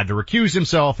 Sessions had to recuse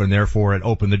himself and therefore it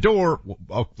opened the door.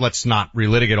 Let's not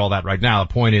relitigate all that right now.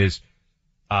 The point is,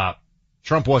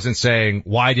 Trump wasn't saying,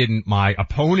 why didn't my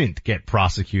opponent get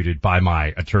prosecuted by my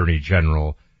attorney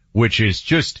general? Which is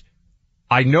just,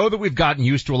 I know that we've gotten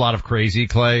used to a lot of crazy,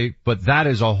 Clay, but that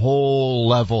is a whole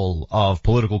level of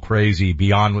political crazy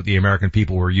beyond what the American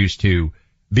people were used to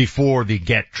before the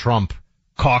Get Trump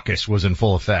caucus was in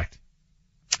full effect.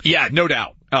 Yeah, no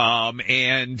doubt.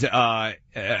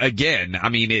 Again, I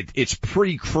mean, it's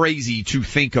pretty crazy to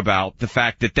think about the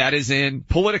fact that that is in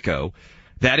Politico,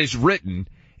 that is written,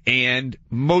 and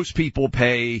most people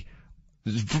pay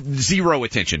zero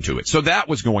attention to it. So that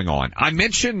was going on. I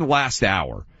mentioned last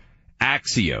hour,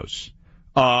 Axios.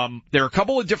 There are a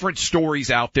couple of different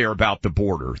stories out there about the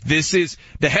border. This is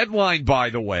the headline,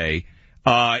 by the way,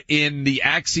 in the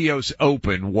Axios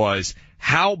Open was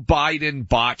how Biden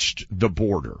botched the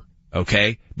border.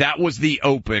 Okay. That was the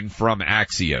open from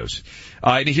Axios.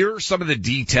 And here are some of the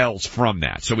details from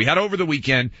that. So we had over the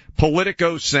weekend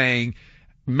Politico saying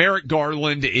Merrick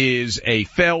Garland is a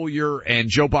failure and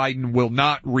Joe Biden will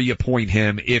not reappoint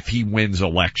him if he wins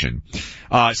election.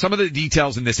 Some of the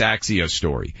details in this Axios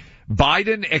story.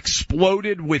 Biden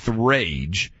exploded with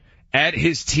rage at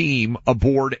his team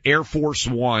aboard Air Force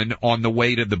One on the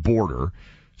way to the border.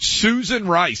 Susan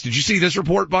Rice, did you see this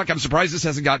report, Buck? I'm surprised this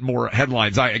hasn't gotten more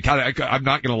headlines. I'm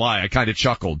not going to lie, I kind of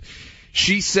chuckled.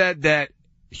 She said that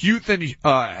Health and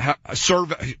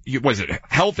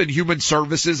Human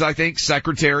Services, I think,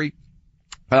 Secretary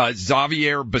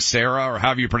Xavier Becerra, or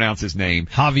however you pronounce his name.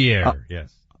 Javier,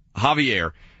 yes.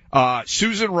 Javier.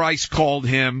 Susan Rice called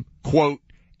him, quote,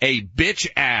 a bitch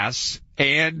ass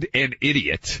and an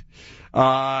idiot.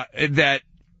 That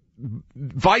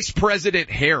Vice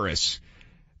President Harris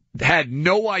had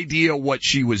no idea what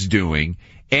she was doing,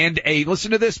 and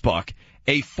listen to this, Buck,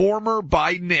 a former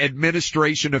Biden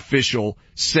administration official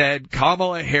said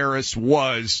Kamala Harris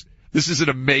was, this is an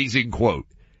amazing quote,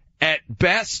 at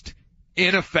best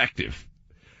ineffective.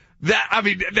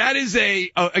 That is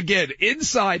again,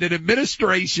 inside an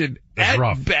administration, that's at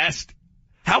rough. Best.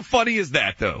 How funny is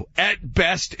that, though? At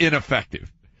best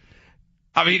ineffective.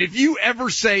 I mean, if you ever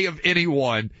say of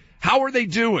anyone, how are they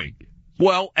doing?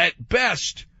 Well, at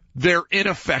best, they're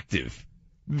ineffective.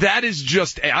 That is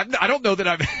just, I don't know that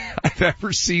I've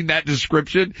ever seen that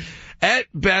description. At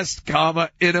best,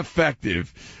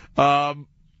 ineffective. That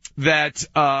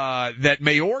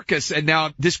Mayorkas, and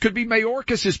now this could be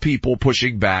Mayorkas' people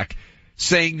pushing back,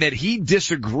 saying that he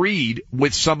disagreed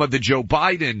with some of the Joe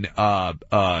Biden,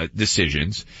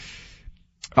 decisions.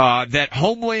 That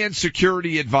Homeland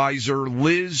Security Advisor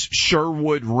Liz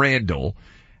Sherwood Randall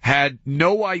had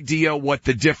no idea what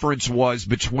the difference was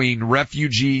between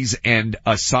refugees and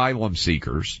asylum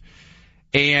seekers.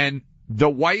 And the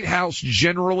White House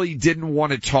generally didn't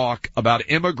want to talk about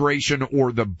immigration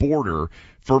or the border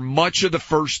for much of the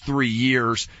first 3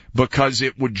 years because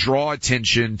it would draw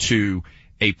attention to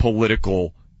a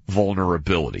political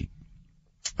vulnerability.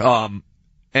 And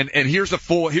here's the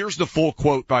full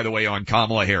quote, by the way, on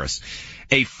Kamala Harris.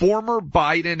 A former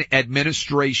Biden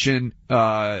administration,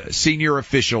 senior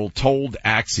official told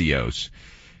Axios,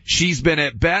 she's been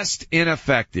at best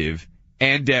ineffective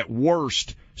and at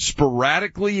worst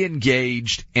sporadically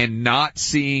engaged and not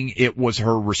seeing it was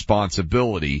her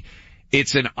responsibility.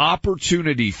 It's an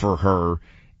opportunity for her,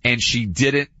 and she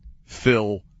didn't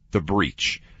fill the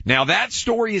breach. Now that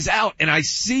story is out, and I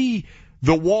see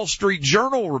the Wall Street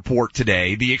Journal report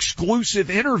today, the exclusive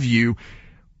interview.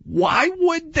 Why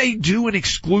would they do an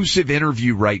exclusive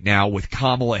interview right now with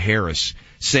Kamala Harris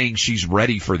saying she's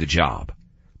ready for the job?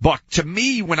 Buck, to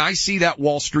me, when I see that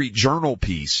Wall Street Journal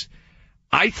piece,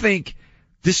 I think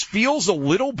this feels a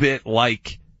little bit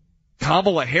like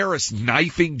Kamala Harris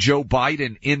knifing Joe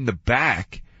Biden in the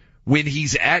back when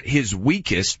he's at his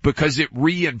weakest, because it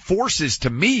reinforces to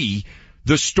me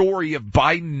the story of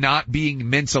Biden not being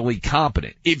mentally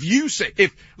competent.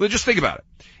 Just think about it.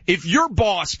 If your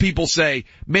boss, people say,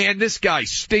 man, this guy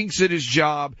stinks at his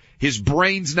job, his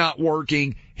brain's not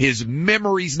working, his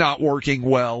memory's not working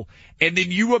well, and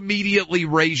then you immediately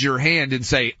raise your hand and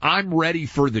say, I'm ready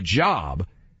for the job,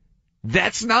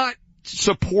 that's not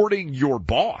supporting your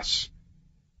boss.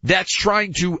 That's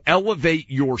trying to elevate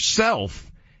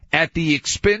yourself at the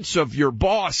expense of your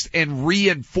boss and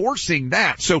reinforcing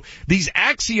that. So these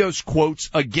Axios quotes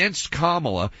against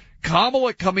Kamala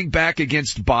coming back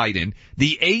against Biden,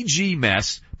 the AG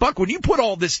mess. Buck, when you put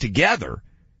all this together,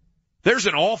 there's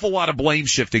an awful lot of blame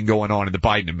shifting going on in the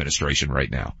Biden administration right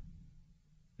now.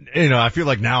 You know, I feel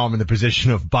like now I'm in the position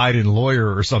of Biden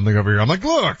lawyer or something over here. I'm like,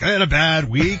 look, I had a bad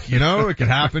week, it could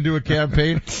happen to a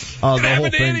campaign. It can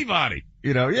happen to anybody.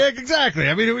 Yeah, exactly.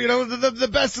 I mean, the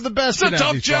best of the best. It's a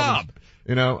tough job.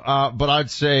 But I'd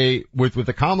say with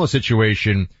the Kamala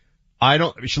situation,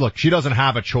 she doesn't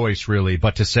have a choice really,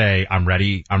 but to say, I'm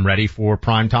ready for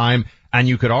prime time. And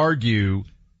you could argue,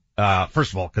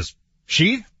 first of all, cause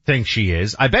she thinks she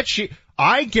is.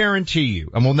 I guarantee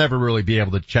you, and we'll never really be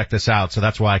able to check this out, so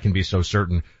that's why I can be so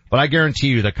certain, but I guarantee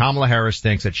you that Kamala Harris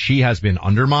thinks that she has been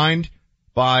undermined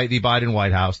by the Biden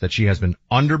White House, that she has been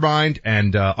undermined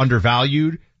and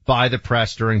undervalued by the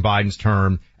press during Biden's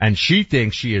term, and she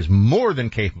thinks she is more than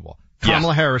capable.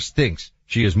 Kamala Harris thinks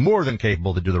she is more than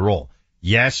capable to do the role.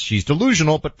 Yes, she's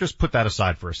delusional, but just put that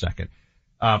aside for a second.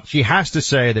 She has to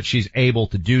say that she's able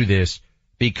to do this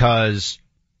because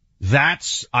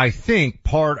that's, I think,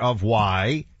 part of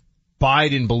why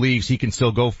Biden believes he can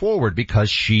still go forward,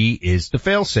 because she is the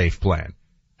fail-safe plan.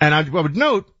 And I would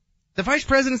note, the vice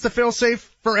president's the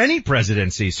fail-safe for any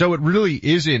presidency, so it really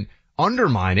isn't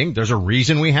undermining. There's a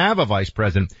reason we have a vice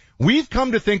president. We've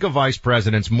come to think of vice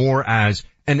presidents more as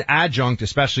an adjunct,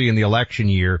 especially in the election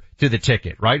year, to the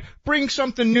ticket, right? Bring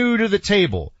something new to the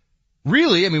table.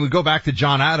 Really, I mean, we go back to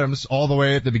John Adams all the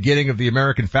way at the beginning of the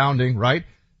American founding, right?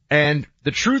 And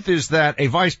the truth is that a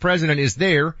vice president is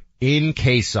there in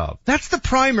case of. That's the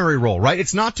primary role, right?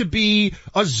 It's not to be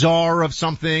a czar of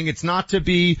something. It's not to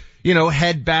be,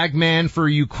 head bag man for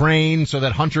Ukraine so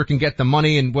that Hunter can get the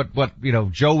money and what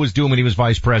Joe was doing when he was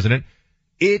vice president.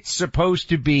 It's supposed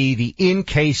to be the in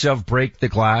case of break the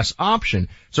glass option.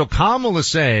 So Kamala's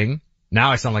saying,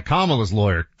 now I sound like Kamala's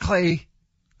lawyer. Clay,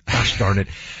 gosh darn it.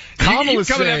 Kamala's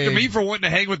coming after me for wanting to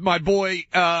hang with my boy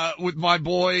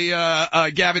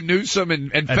Gavin Newsom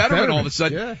and Fetterman all of a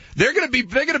sudden. Yeah. They're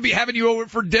gonna be having you over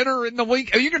for dinner in the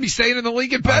Lincoln. You're gonna be staying in the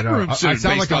Lincoln bedroom soon. I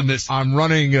sound like I'm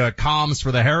running comms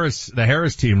for the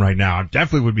Harris team right now. I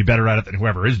definitely would be better at it than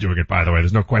whoever is doing it, by the way.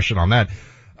 There's no question on that.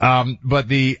 But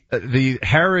the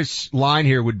Harris line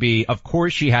here would be, of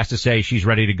course she has to say she's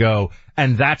ready to go,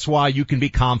 and that's why you can be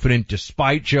confident,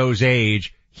 despite Joe's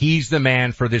age, he's the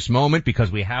man for this moment, because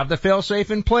we have the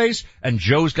fail-safe in place, and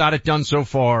Joe's got it done so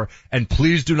far. And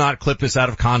please do not clip this out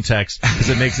of context, because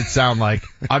it makes it sound like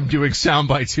I'm doing sound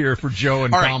bites here for Joe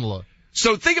and Kamala. Right.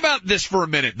 So think about this for a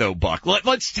minute, though, Buck.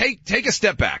 Let's take a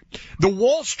step back. The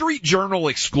Wall Street Journal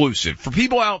exclusive, for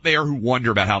people out there who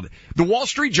wonder about how the Wall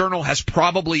Street Journal has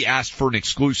probably asked for an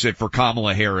exclusive for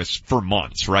Kamala Harris for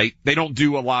months, right? They don't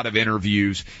do a lot of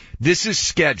interviews. This is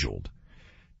scheduled.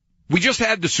 We just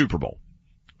had the Super Bowl.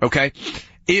 Okay?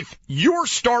 If your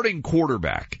starting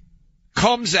quarterback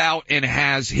comes out and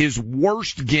has his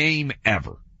worst game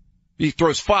ever, he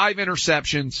throws 5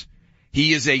 interceptions,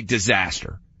 he is a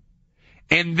disaster.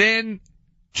 And then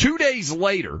 2 days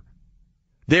later,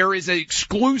 there is an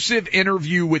exclusive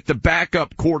interview with the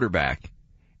backup quarterback,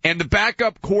 and the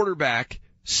backup quarterback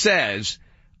says,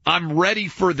 I'm ready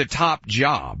for the top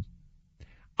job.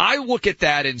 I look at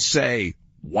that and say,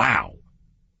 wow.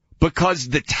 Because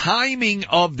the timing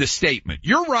of the statement,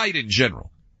 you're right in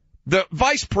general, The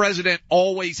vice president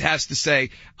always has to say,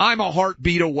 I'm a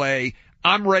heartbeat away.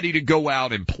 I'm ready to go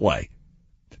out and play.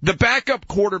 The backup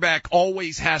quarterback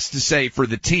always has to say for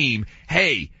the team,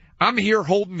 hey, I'm here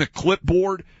holding the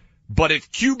clipboard, but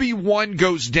if QB1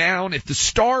 goes down, if the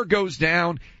star goes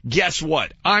down, guess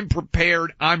what? I'm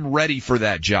prepared. I'm ready for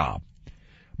that job.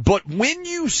 But when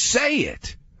you say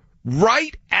it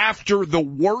right after the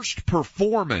worst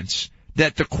performance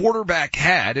that the quarterback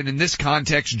had, and in this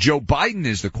context, Joe Biden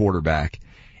is the quarterback,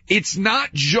 it's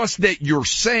not just that you're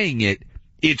saying it,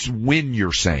 it's when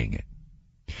you're saying it.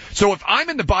 So if I'm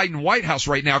in the Biden White House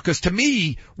right now, because to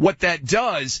me, what that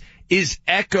does is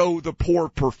echo the poor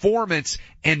performance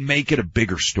and make it a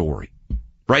bigger story,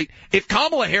 right? If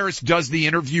Kamala Harris does the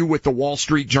interview with the Wall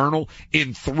Street Journal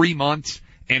in 3 months,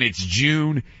 and it's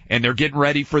June, and they're getting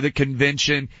ready for the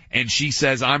convention, and she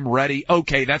says, I'm ready,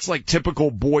 okay, that's like typical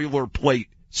boilerplate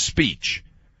speech.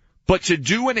 But to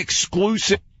do an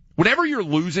exclusive, whenever you're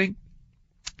losing,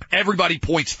 everybody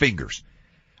points fingers.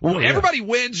 When everybody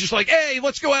wins, just like, hey,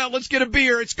 let's go out, let's get a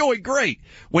beer, it's going great.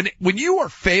 When you are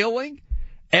failing,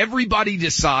 everybody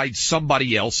decides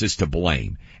somebody else is to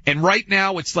blame. And right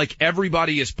now, it's like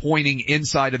everybody is pointing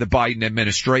inside of the Biden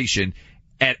administration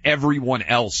at everyone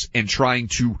else and trying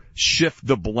to shift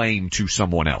the blame to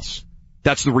someone else.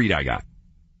 That's the read I got.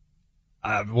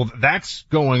 Well, that's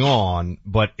going on,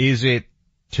 but is it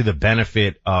to the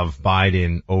benefit of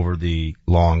Biden over the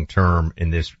long term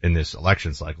in this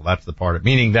election cycle? That's the part of,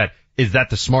 meaning that, is that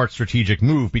the smart strategic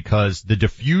move? Because the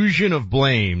diffusion of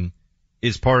blame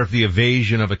is part of the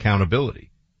evasion of accountability.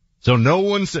 So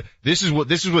this is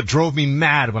what drove me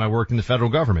mad when I worked in the federal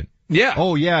government. Yeah.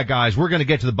 Oh yeah, guys, we're going to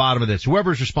get to the bottom of this.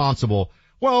 Whoever's responsible,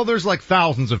 well, there's like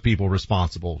thousands of people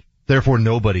responsible. Therefore,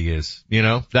 nobody is,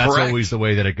 That's Correct. always the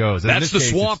way that it goes. And that's the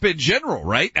swamp in general,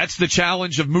 right? That's the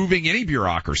challenge of moving any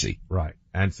bureaucracy. Right.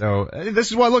 And so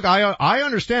this is why, look, I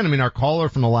understand. I mean, our caller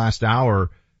from the last hour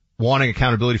wanting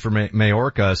accountability for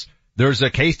Mayorkas, there's a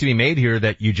case to be made here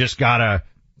that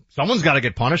someone's gotta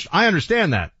get punished. I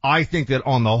understand that. I think that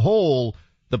on the whole,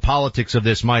 the politics of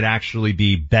this might actually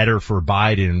be better for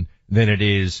Biden than it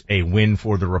is a win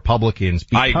for the Republicans,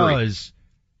 because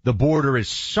the border is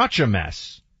such a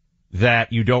mess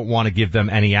that you don't want to give them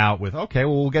any out with, okay,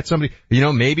 well, we'll get somebody,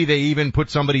 maybe they even put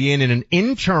somebody in an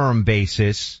interim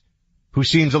basis who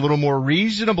seems a little more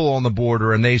reasonable on the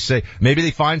border, and they say, maybe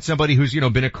they find somebody who's,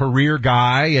 been a career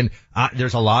guy, and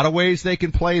there's a lot of ways they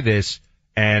can play this,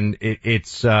 and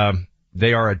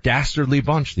they are a dastardly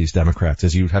bunch, these Democrats,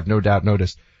 as you have no doubt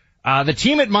noticed. The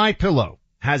team at MyPillow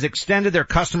has extended their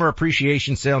customer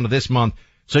appreciation sale into this month,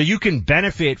 so you can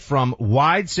benefit from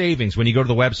wide savings when you go to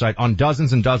the website on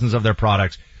dozens and dozens of their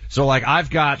products. So like I've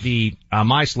got the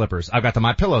My Slippers, I've got the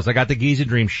My Pillows, I got the Giza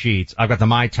Dream sheets, I've got the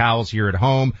My Towels here at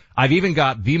home. I've even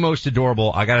got the most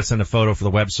adorable, I gotta send a photo for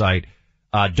the website,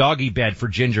 doggy bed for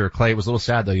Ginger. Clay, it was a little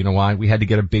sad though. You know why? We had to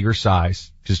get a bigger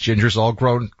size because Ginger's all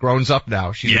grown up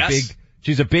now.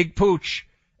 She's a big pooch.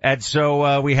 And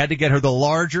so, we had to get her the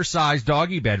larger size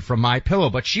doggy bed from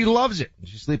MyPillow, but she loves it.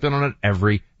 She's sleeping on it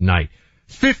every night.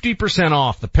 50%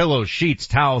 off the pillows, sheets,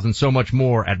 towels, and so much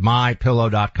more at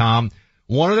MyPillow.com.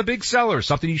 One of the big sellers,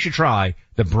 something you should try,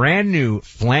 the brand new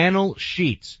flannel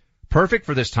sheets. Perfect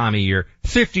for this time of year.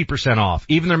 50% off.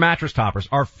 Even their mattress toppers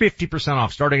are 50%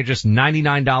 off, starting at just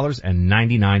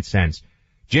 $99.99.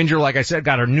 Ginger, like I said,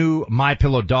 got her new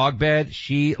MyPillow dog bed.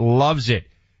 She loves it.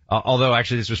 Although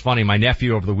actually this was funny. My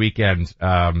nephew over the weekend,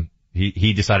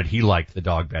 he decided he liked the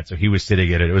dog bed, so he was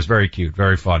sitting in it. It was very cute,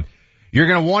 very fun. You're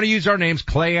going to want to use our names,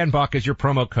 Clay and Buck, as your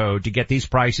promo code to get these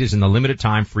prices and the limited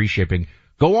time free shipping.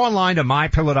 Go online to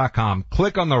MyPillow.com,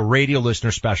 click on the radio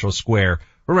listener special square.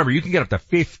 Remember, you can get up to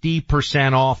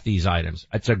 50% off these items.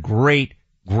 It's a great,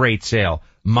 great sale.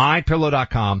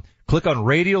 MyPillow.com, click on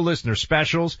radio listener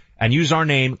specials and use our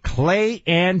name, Clay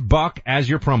and Buck, as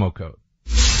your promo code.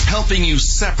 Helping you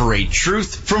separate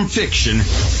truth from fiction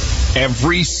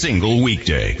every single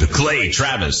weekday. The Clay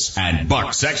Travis and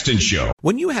Buck Sexton Show.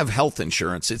 When you have health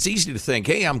insurance, it's easy to think,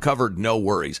 hey, I'm covered, no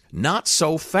worries. Not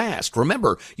so fast.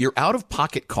 Remember, your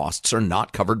out-of-pocket costs are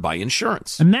not covered by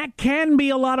insurance. And that can be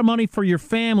a lot of money for your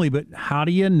family, but how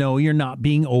do you know you're not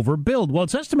being overbilled? Well,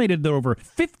 it's estimated that over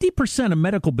 50% of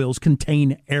medical bills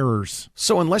contain errors.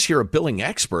 So unless you're a billing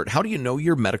expert, how do you know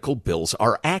your medical bills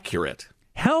are accurate?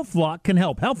 HealthLock can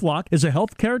help. HealthLock is a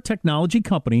healthcare technology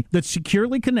company that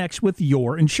securely connects with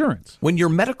your insurance. When your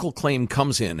medical claim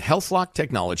comes in, HealthLock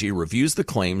Technology reviews the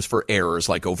claims for errors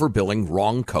like overbilling,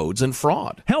 wrong codes, and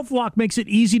fraud. HealthLock makes it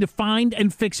easy to find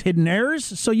and fix hidden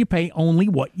errors so you pay only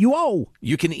what you owe.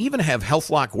 You can even have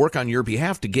HealthLock work on your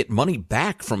behalf to get money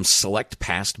back from select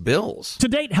past bills. To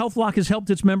date, HealthLock has helped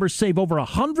its members save over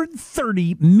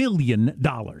 $130 million.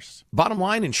 Bottom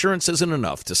line, insurance isn't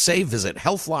enough. To save, visit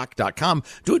healthlock.com.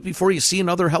 Do it before you see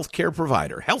another healthcare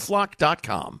provider.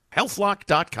 Healthlock.com.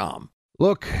 Healthlock.com.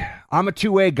 Look, I'm a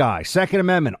two-way guy. Second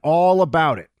Amendment, all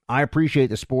about it. I appreciate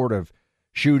the sport of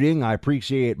shooting. I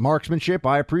appreciate marksmanship.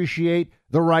 I appreciate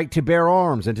the right to bear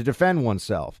arms and to defend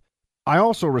oneself. I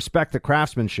also respect the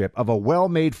craftsmanship of a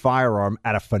well-made firearm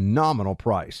at a phenomenal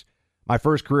price. My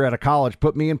first career out of college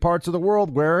put me in parts of the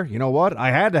world where, you know what,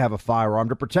 I had to have a firearm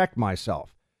to protect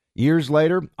myself. Years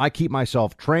later, I keep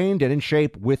myself trained and in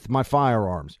shape with my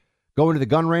firearms. Going to the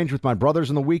gun range with my brothers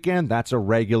on the weekend, that's a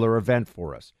regular event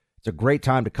for us. It's a great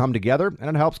time to come together, and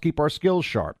it helps keep our skills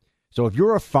sharp. So if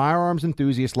you're a firearms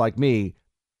enthusiast like me,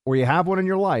 or you have one in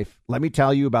your life, let me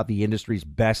tell you about the industry's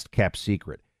best-kept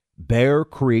secret, Bear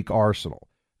Creek Arsenal.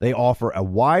 They offer a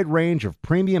wide range of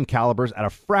premium calibers at a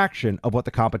fraction of what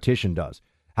the competition does.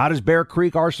 How does Bear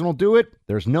Creek Arsenal do it?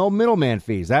 There's no middleman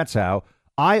fees. That's how.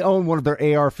 I own one of their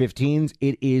AR-15s.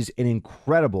 It is an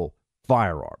incredible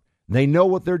firearm. They know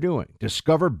what they're doing.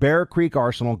 Discover Bear Creek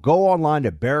Arsenal. Go online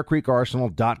to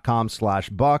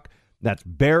bearcreekarsenal.com/buck. That's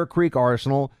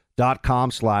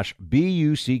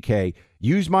bearcreekarsenal.com/BUCK.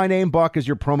 Use my name, Buck, as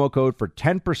your promo code for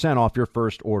 10% off your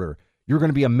first order. You're going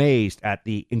to be amazed at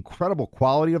the incredible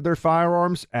quality of their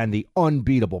firearms and the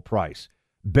unbeatable price.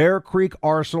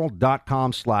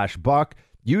 bearcreekarsenal.com/buck.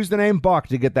 Use the name Buck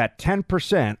to get that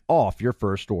 10% off your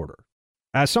first order.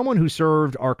 As someone who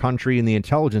served our country in the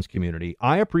intelligence community,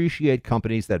 I appreciate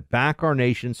companies that back our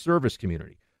nation's service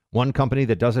community. One company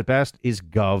that does it best is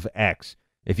GovX.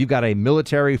 If you've got a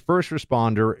military, first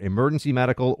responder, emergency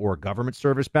medical, or government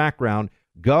service background,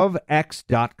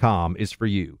 GovX.com is for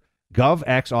you.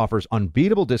 GovX offers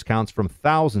unbeatable discounts from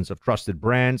thousands of trusted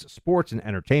brands, sports and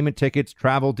entertainment tickets,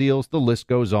 travel deals, the list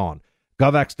goes on.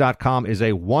 GovX.com is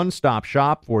a one-stop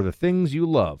shop for the things you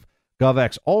love.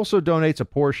 GovX also donates a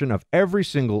portion of every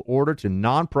single order to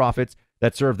nonprofits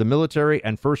that serve the military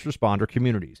and first responder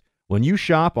communities. When you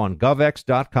shop on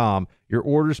GovX.com, your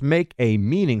orders make a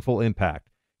meaningful impact.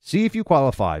 See if you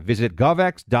qualify. Visit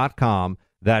GovX.com.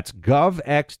 That's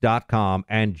GovX.com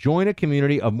and join a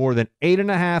community of more than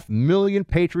 8.5 million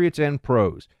patriots and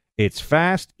pros. It's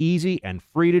fast, easy, and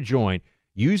free to join.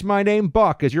 Use my name,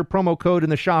 Buck, as your promo code in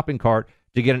the shopping cart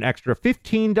to get an extra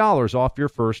 $15 off your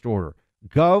first order.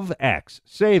 GovX,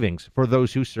 savings for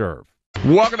those who serve.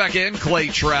 Welcome back in, Clay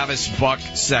Travis, Buck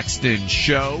Sexton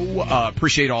Show.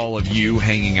 Appreciate all of you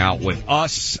hanging out with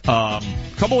us.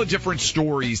 Couple of different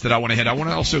stories that I want to hit.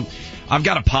 I've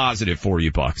got a positive for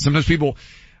you, Buck. Sometimes people,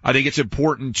 I think it's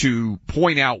important to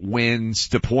point out wins,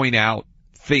 to point out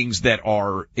things that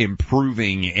are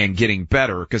improving and getting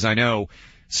better, because I know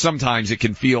sometimes it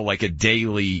can feel like a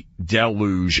daily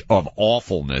deluge of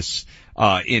awfulness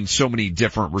in so many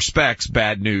different respects.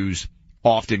 Bad news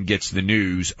often gets the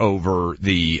news over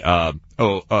the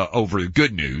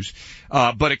good news.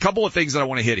 But a couple of things that I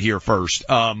want to hit here first.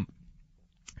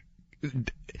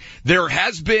 There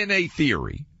has been a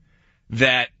theory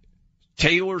that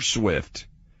Taylor Swift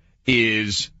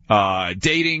is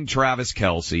dating Travis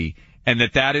Kelce, and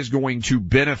that is going to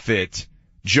benefit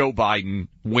Joe Biden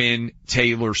when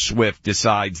Taylor Swift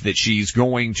decides that she's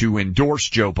going to endorse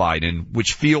Joe Biden,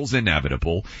 which feels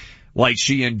inevitable, like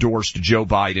she endorsed Joe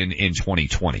Biden in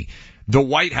 2020. The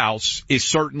White House is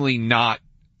certainly not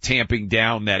tamping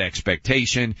down that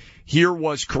expectation. Here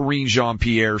was Karine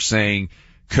Jean-Pierre saying,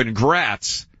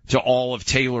 congrats to all of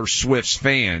Taylor Swift's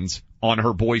fans on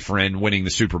her boyfriend winning the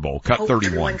Super Bowl. Cut 31.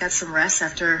 Everyone got some rest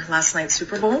after last night's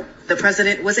Super Bowl. The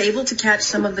president was able to catch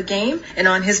some of the game, and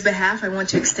on his behalf, I want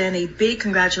to extend a big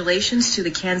congratulations to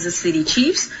the Kansas City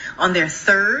Chiefs on their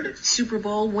third Super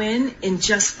Bowl win in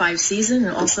just 5 seasons,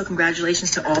 and also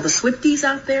congratulations to all the Swifties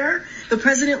out there. The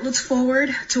president looks forward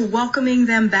to welcoming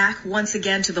them back once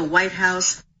again to the White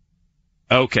House.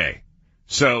 Okay,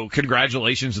 so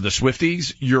congratulations to the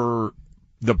Swifties.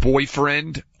 The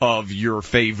boyfriend of your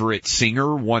favorite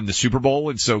singer won the Super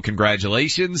Bowl, and so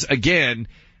congratulations. Again,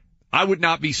 I would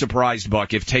not be surprised,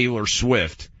 Buck, if Taylor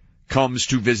Swift comes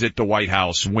to visit the White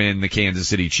House when the Kansas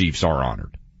City Chiefs are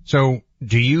honored. So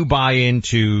do you buy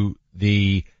into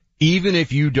even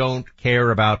if you don't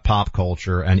care about pop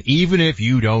culture, and even if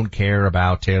you don't care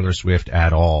about Taylor Swift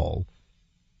at all,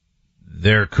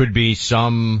 there could be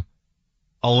some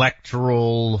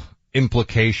electoral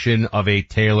implication of a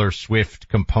Taylor Swift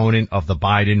component of the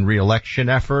Biden reelection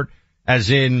effort? As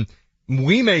in,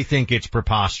 we may think it's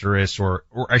preposterous, or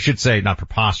I should say not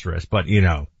preposterous, but,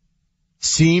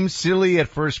 seems silly at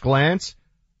first glance.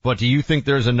 But do you think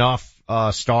there's enough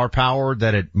star power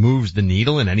that it moves the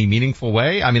needle in any meaningful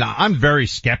way? I mean, I'm very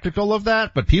skeptical of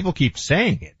that, but people keep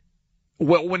saying it.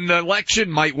 Well, when the election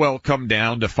might well come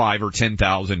down to 5,000 or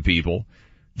 10,000 people,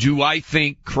 do I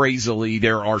think crazily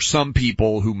there are some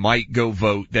people who might go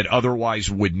vote that otherwise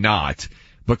would not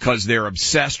because they're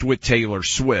obsessed with Taylor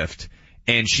Swift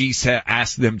and she's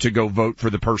asked them to go vote for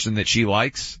the person that she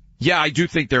likes? Yeah, I do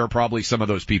think there are probably some of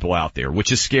those people out there,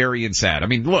 which is scary and sad. I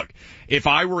mean, look, if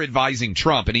I were advising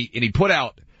Trump, and he put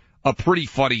out a pretty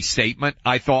funny statement,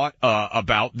 I thought,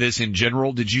 about this in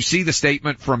general. Did you see the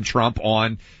statement from Trump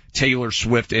on Taylor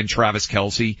Swift and Travis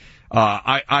Kelce?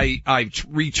 I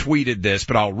retweeted this,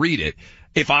 but I'll read it.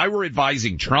 If I were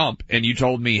advising Trump and you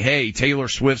told me, hey, Taylor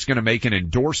Swift's going to make an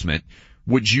endorsement,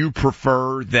 would you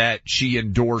prefer that she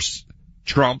endorse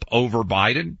Trump over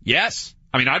Biden? Yes.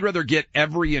 I mean, I'd rather get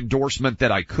every endorsement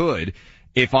that I could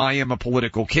if I am a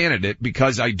political candidate,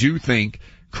 because I do think,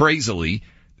 crazily,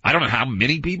 I don't know how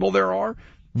many people there are,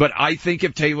 but I think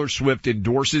if Taylor Swift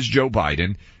endorses Joe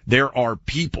Biden, there are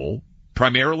people,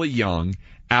 primarily young,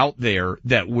 out there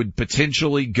that would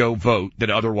potentially go vote that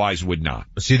otherwise would not.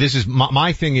 See, this is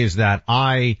my thing is that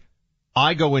I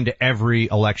go into every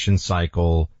election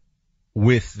cycle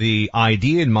with the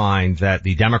idea in mind that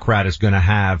the Democrat is going to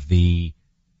have the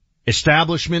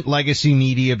establishment legacy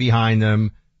media behind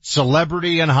them,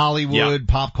 celebrity and Hollywood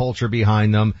pop culture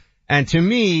behind them. And to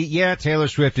me, yeah, Taylor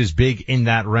Swift is big in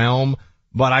that realm,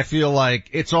 but I feel like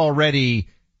it's already,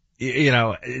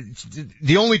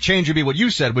 the only change would be what you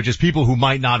said, which is people who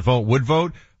might not vote would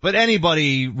vote, but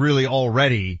anybody really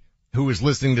already who is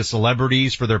listening to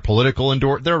celebrities for their political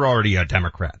they're already a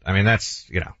Democrat. I mean, that's,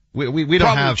 we don't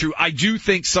Probably have. True. I do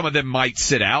think some of them might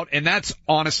sit out, and that's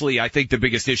honestly, I think, the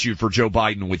biggest issue for Joe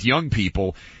Biden with young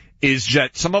people is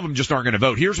that some of them just aren't going to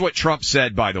vote. Here's what Trump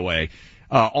said, by the way,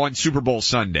 on Super Bowl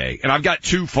Sunday, and I've got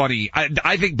two funny.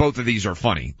 I think both of these are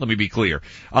funny. Let me be clear.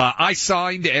 I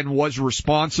signed and was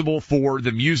responsible for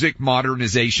the Music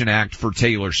Modernization Act for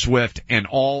Taylor Swift and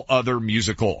all other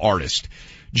musical artists.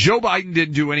 Joe Biden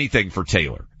didn't do anything for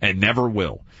Taylor and never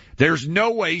will. There's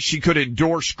no way she could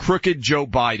endorse crooked Joe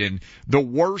Biden, the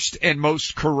worst and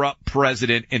most corrupt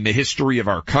president in the history of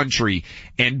our country,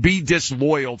 and be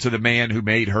disloyal to the man who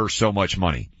made her so much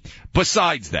money.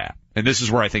 Besides that, and this is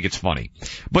where I think it's funny,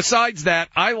 besides that,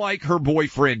 I like her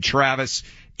boyfriend Travis,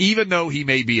 even though he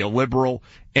may be a liberal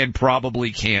and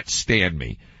probably can't stand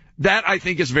me. That I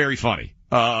think is very funny.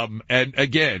 And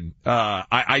again,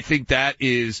 I think that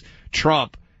is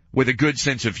Trump with a good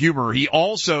sense of humor. He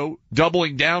also,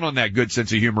 doubling down on that good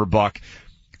sense of humor, Buck,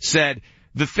 said,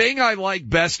 the thing I like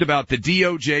best about the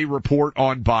DOJ report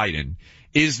on Biden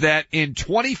is that in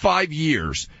 25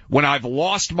 years, when I've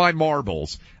lost my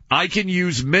marbles, I can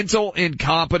use mental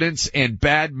incompetence and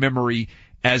bad memory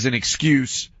as an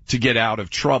excuse to get out of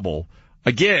trouble.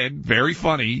 Again, very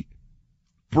funny,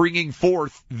 bringing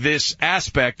forth this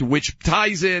aspect, which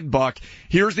ties in, Buck.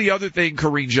 Here's the other thing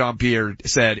Karine Jean-Pierre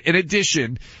said. In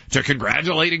addition to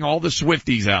congratulating all the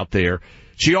Swifties out there,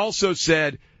 she also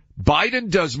said, Biden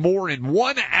does more in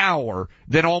 1 hour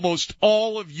than almost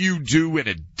all of you do in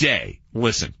a day.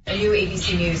 Listen. A new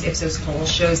ABC News Ipsos poll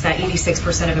shows that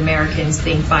 86% of Americans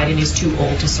think Biden is too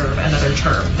old to serve another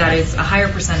term. That is a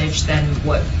higher percentage than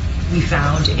what we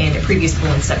found in a previous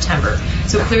poll in September.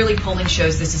 So clearly polling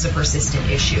shows this is a persistent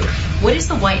issue. What is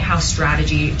the White House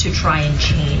strategy to try and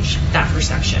change that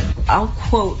perception? I'll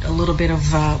quote a little bit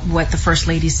of what the First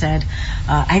Lady said,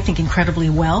 I think incredibly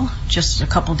well, just a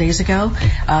couple days ago.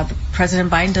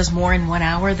 President Biden does more in 1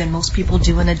 hour than most people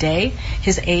do in a day.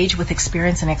 His age with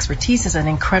experience and expertise is an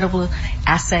incredible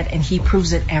asset, and he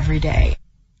proves it every day.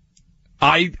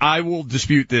 I will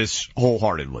dispute this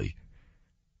wholeheartedly.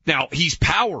 Now, he's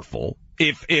powerful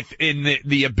if in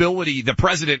the ability, the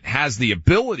president has the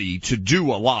ability to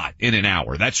do a lot in an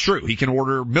hour. That's true. He can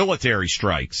order military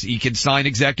strikes. He can sign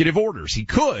executive orders. He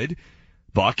could,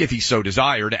 Buck, if he so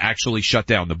desired, actually shut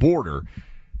down the border.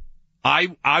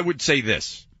 I would say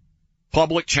this.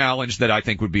 Public challenge that I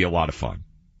think would be a lot of fun.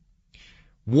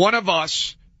 One of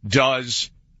us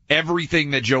does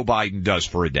everything that Joe Biden does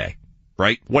for a day,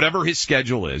 right? Whatever his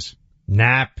schedule is.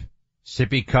 Nap,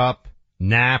 sippy cup.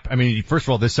 Nap. I mean, first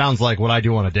of all, this sounds like what I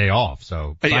do on a day off,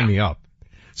 so sign me up.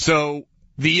 So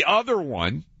the other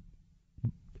one,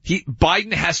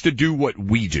 Biden has to do what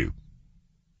we do.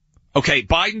 Okay,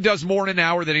 Biden does more in an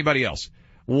hour than anybody else.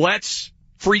 Let's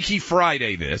Freaky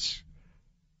Friday this.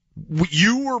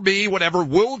 you or me, whatever,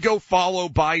 we'll go follow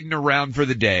Biden around for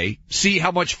the day, see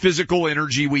how much physical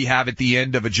energy we have at the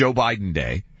end of a Joe Biden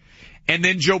day, and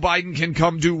then Joe Biden can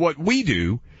come do what we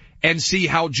do and see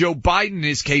how Joe Biden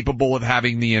is capable of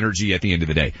having the energy at the end of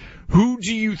the day. Who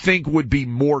do you think would be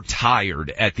more tired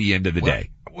at the end of the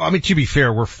day? Well, I mean, to be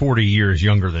fair, we're 40 years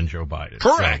younger than Joe Biden.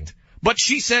 Correct. So. But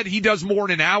she said he does more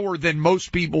in an hour than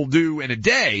most people do in a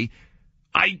day.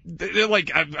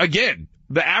 Again,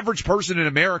 the average person in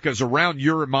America is around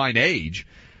your and mine age.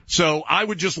 So I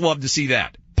would just love to see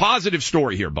that. Positive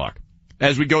story here, Buck,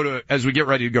 as we get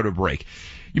ready to go to a break.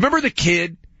 You remember the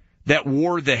kid that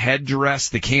wore the headdress,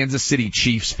 the Kansas City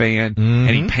Chiefs fan, and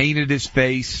he painted his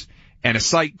face, and a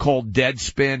site called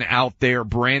Deadspin out there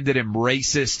branded him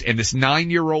racist, and this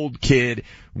 9-year-old kid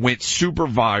went super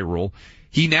viral.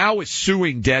 He now is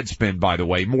suing Deadspin, by the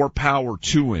way. More power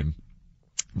to him.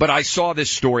 But I saw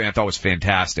this story and I thought it was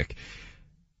fantastic.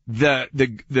 The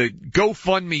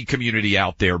GoFundMe community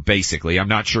out there, basically, I'm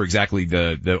not sure exactly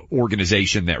the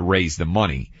organization that raised the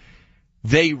money.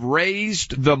 They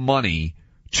raised the money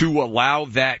to allow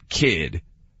that kid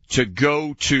to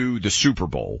go to the Super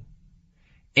Bowl.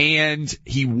 And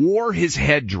he wore his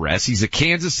headdress. He's a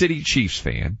Kansas City Chiefs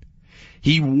fan.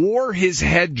 He wore his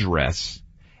headdress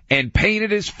and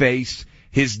painted his face.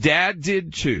 His dad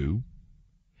did too.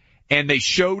 And they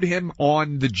showed him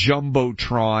on the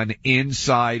Jumbotron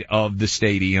inside of the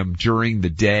stadium during the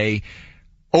day.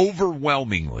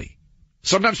 Overwhelmingly.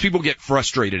 Sometimes people get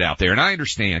frustrated out there, and I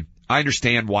understand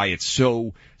why it's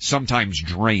so sometimes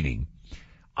draining.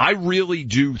 I really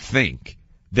do think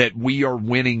that we are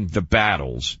winning the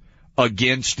battles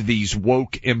against these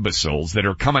woke imbeciles that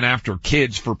are coming after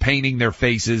kids for painting their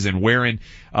faces and wearing,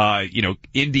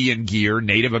 Indian gear,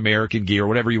 Native American gear,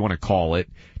 whatever you want to call it,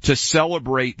 to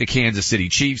celebrate the Kansas City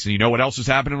Chiefs. And you know what else is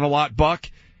happening a lot, Buck?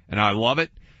 And I love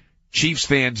it. Chiefs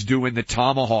fans doing the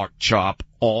tomahawk chop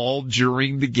all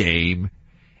during the game.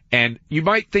 And you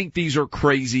might think these are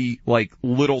crazy, like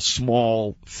little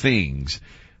small things,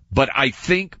 but I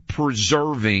think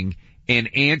preserving an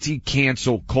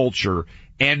anti-cancel culture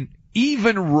and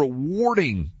even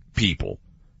rewarding people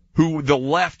who the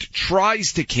left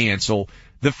tries to cancel,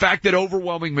 the fact that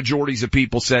overwhelming majorities of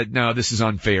people said, no, this is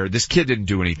unfair, this kid didn't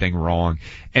do anything wrong,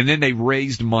 and then they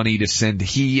raised money to send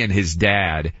he and his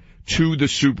dad to the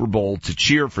Super Bowl to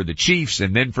cheer for the Chiefs,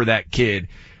 and then for that kid,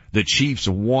 the Chiefs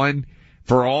won.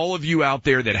 For all of you out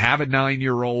there that have a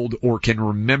 9-year-old or can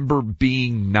remember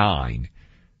being 9,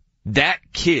 that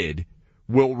kid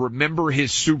will remember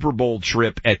his Super Bowl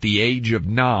trip at the age of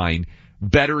 9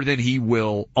 better than he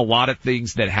will a lot of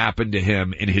things that happened to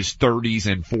him in his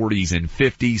 30s and 40s and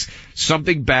 50s.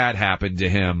 Something bad happened to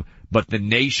him, but the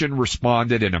nation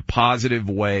responded in a positive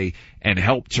way and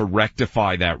helped to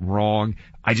rectify that wrong.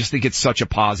 I just think it's such a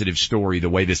positive story, the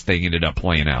way this thing ended up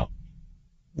playing out.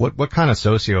 What kind of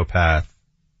sociopath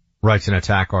writes an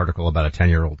attack article about a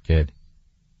 10-year-old kid?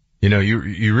 You know,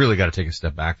 you really got to take a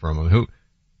step back from him.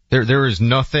 There is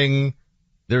nothing,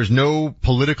 there's no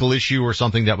political issue or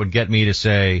something that would get me to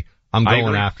say, I'm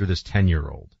going after this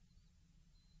 10-year-old.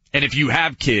 And if you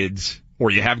have kids or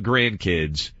you have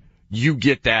grandkids, you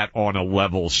get that on a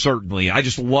level, certainly. I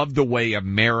just love the way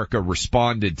America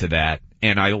responded to that.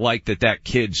 And I like that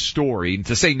kid's story, and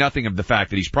to say nothing of the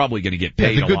fact that he's probably going to get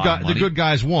paid a lot of money. The good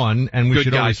guys won, and we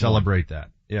should always celebrate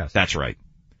that. Yes. That's right.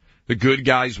 The good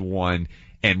guys won.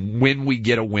 And when we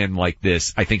get a win like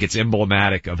this, I think it's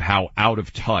emblematic of how out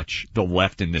of touch the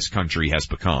left in this country has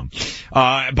become.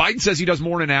 Biden says he does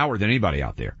more in an hour than anybody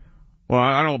out there. Well,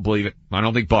 I don't believe it. I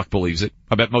don't think Buck believes it.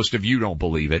 I bet most of you don't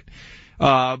believe it.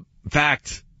 In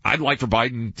fact, I'd like for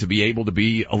Biden to be able to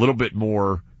be a little bit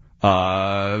more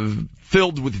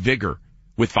filled with vigor,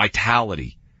 with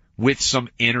vitality, with some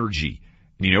energy.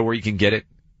 And you know where you can get it?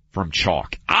 From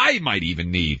chalk. I might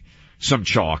even need some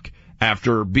chalk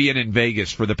after being in Vegas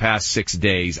for the past 6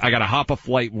 days. I got to hop a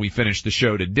flight when we finish the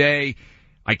show today.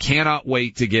 I cannot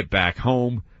wait to get back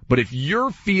home. But if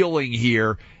you're feeling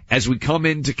here as we come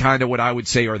into kind of what I would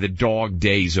say are the dog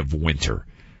days of winter,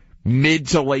 mid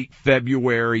to late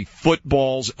February,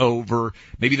 football's over,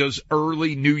 maybe those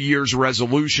early New Year's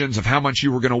resolutions of how much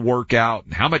you were going to work out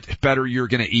and how much better you're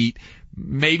going to eat,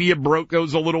 maybe you broke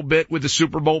those a little bit with the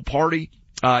Super Bowl party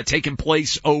taking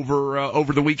place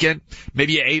over the weekend.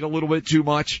 Maybe you ate a little bit too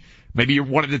much. Maybe you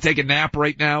wanted to take a nap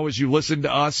right now as you listen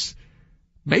to us.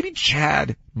 Maybe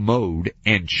Chad mode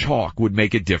and chalk would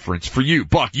make a difference for you.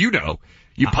 Buck, you know,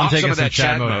 you pop some of that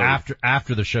Chad mode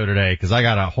after the show today, because I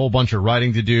got a whole bunch of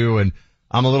writing to do, and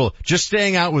I'm a little just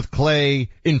staying out with Clay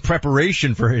in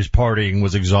preparation for his partying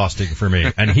was exhausting for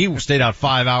me, and he stayed out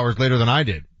 5 hours later than I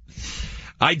did.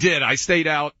 I did. I stayed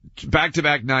out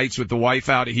back-to-back nights with the wife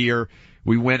out here.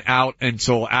 We went out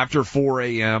until after 4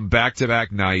 a.m.,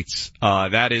 back-to-back nights.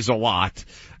 That is a lot.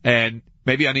 And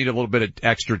maybe I need a little bit of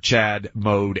extra Chad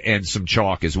mode and some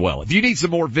chalk as well. If you need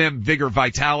some more vim, vigor,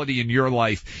 vitality in your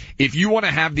life, if you want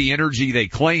to have the energy they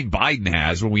claim Biden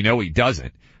has when we know he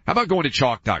doesn't, how about going to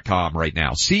chalk.com right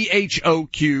now?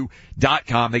 CHOQ.com.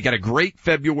 They got a great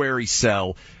February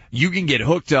sell. You can get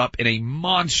hooked up in a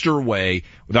monster way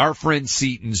with our friend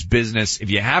Seaton's business. If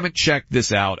you haven't checked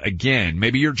this out, again,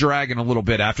 maybe you're dragging a little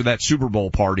bit after that Super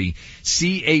Bowl party.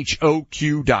 CHOQ.com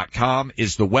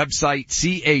is the website.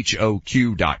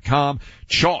 CHOQ.com.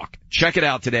 Chalk. Check it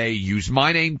out today. Use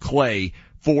my name Clay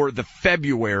for the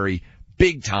February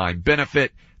big time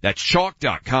benefit. That's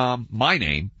chalk.com. My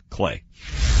name Clay.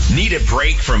 Need a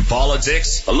break from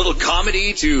politics? A little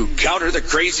comedy to counter the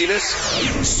craziness?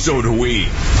 So do we.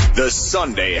 The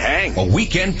Sunday Hang, a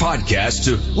weekend podcast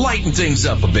to lighten things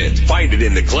up a bit. Find it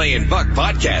in the Clay and Buck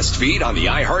podcast feed on the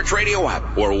iHeartRadio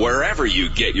app or wherever you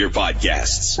get your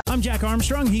podcasts. I'm Jack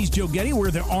Armstrong. He's Joe Getty.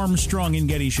 We're the Armstrong and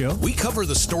Getty Show. We cover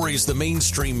the stories the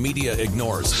mainstream media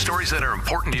ignores. Stories that are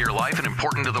important to your life and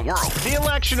important to the world. The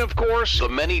election, of course. The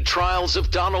many trials of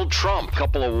Donald Trump.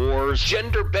 Couple of wars.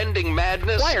 Gender-bending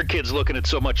madness. Why are kids looking at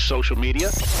so much social media?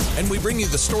 And we bring you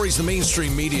the stories the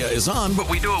mainstream media is on, But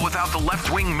we do it without the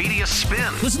left-wing media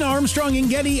spin. Listen to Armstrong and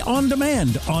Getty on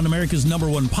demand on America's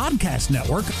 #1 podcast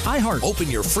network, iHeart. Open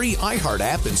your free iHeart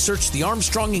app and search the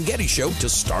Armstrong and Getty Show to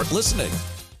start listening.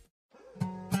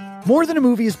 More Than a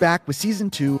Movie is back with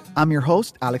Season 2. I'm your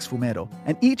host, Alex Fumero,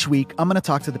 and each week I'm going to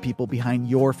talk to the people behind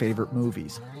your favorite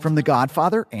movies. From The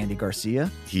Godfather, Andy Garcia.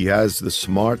 He has the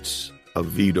smarts of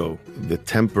Vito, the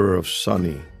temper of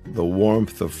Sonny, the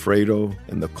warmth of Fredo,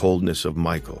 and the coldness of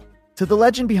Michael. To the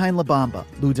legend behind La Bamba,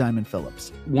 Lou Diamond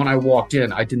Phillips. When I walked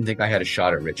in, I didn't think I had a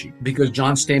shot at Richie because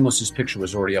John Stamos' picture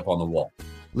was already up on the wall.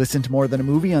 Listen to More Than a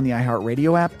Movie on the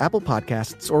iHeartRadio app, Apple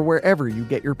Podcasts, or wherever you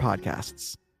get your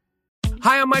podcasts.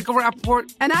 Hi, I'm Michael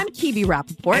Rappaport. And I'm Kibi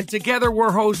Rappaport. And together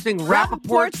we're hosting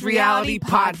Rappaport's Reality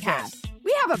Podcast.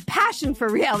 We have a passion for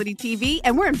reality TV,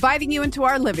 and we're inviting you into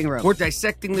our living room. We're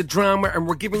dissecting the drama, and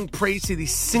we're giving praise to the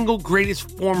single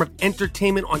greatest form of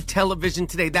entertainment on television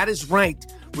today. That is right.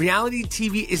 Reality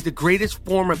TV is the greatest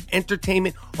form of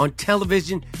entertainment on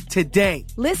television today.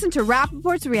 Listen to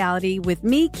Rappaport's Reality with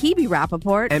me, Kibi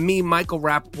Rappaport. And me, Michael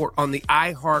Rappaport, on the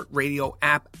iHeartRadio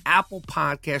app, Apple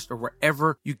Podcast, or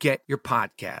wherever you get your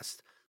podcast.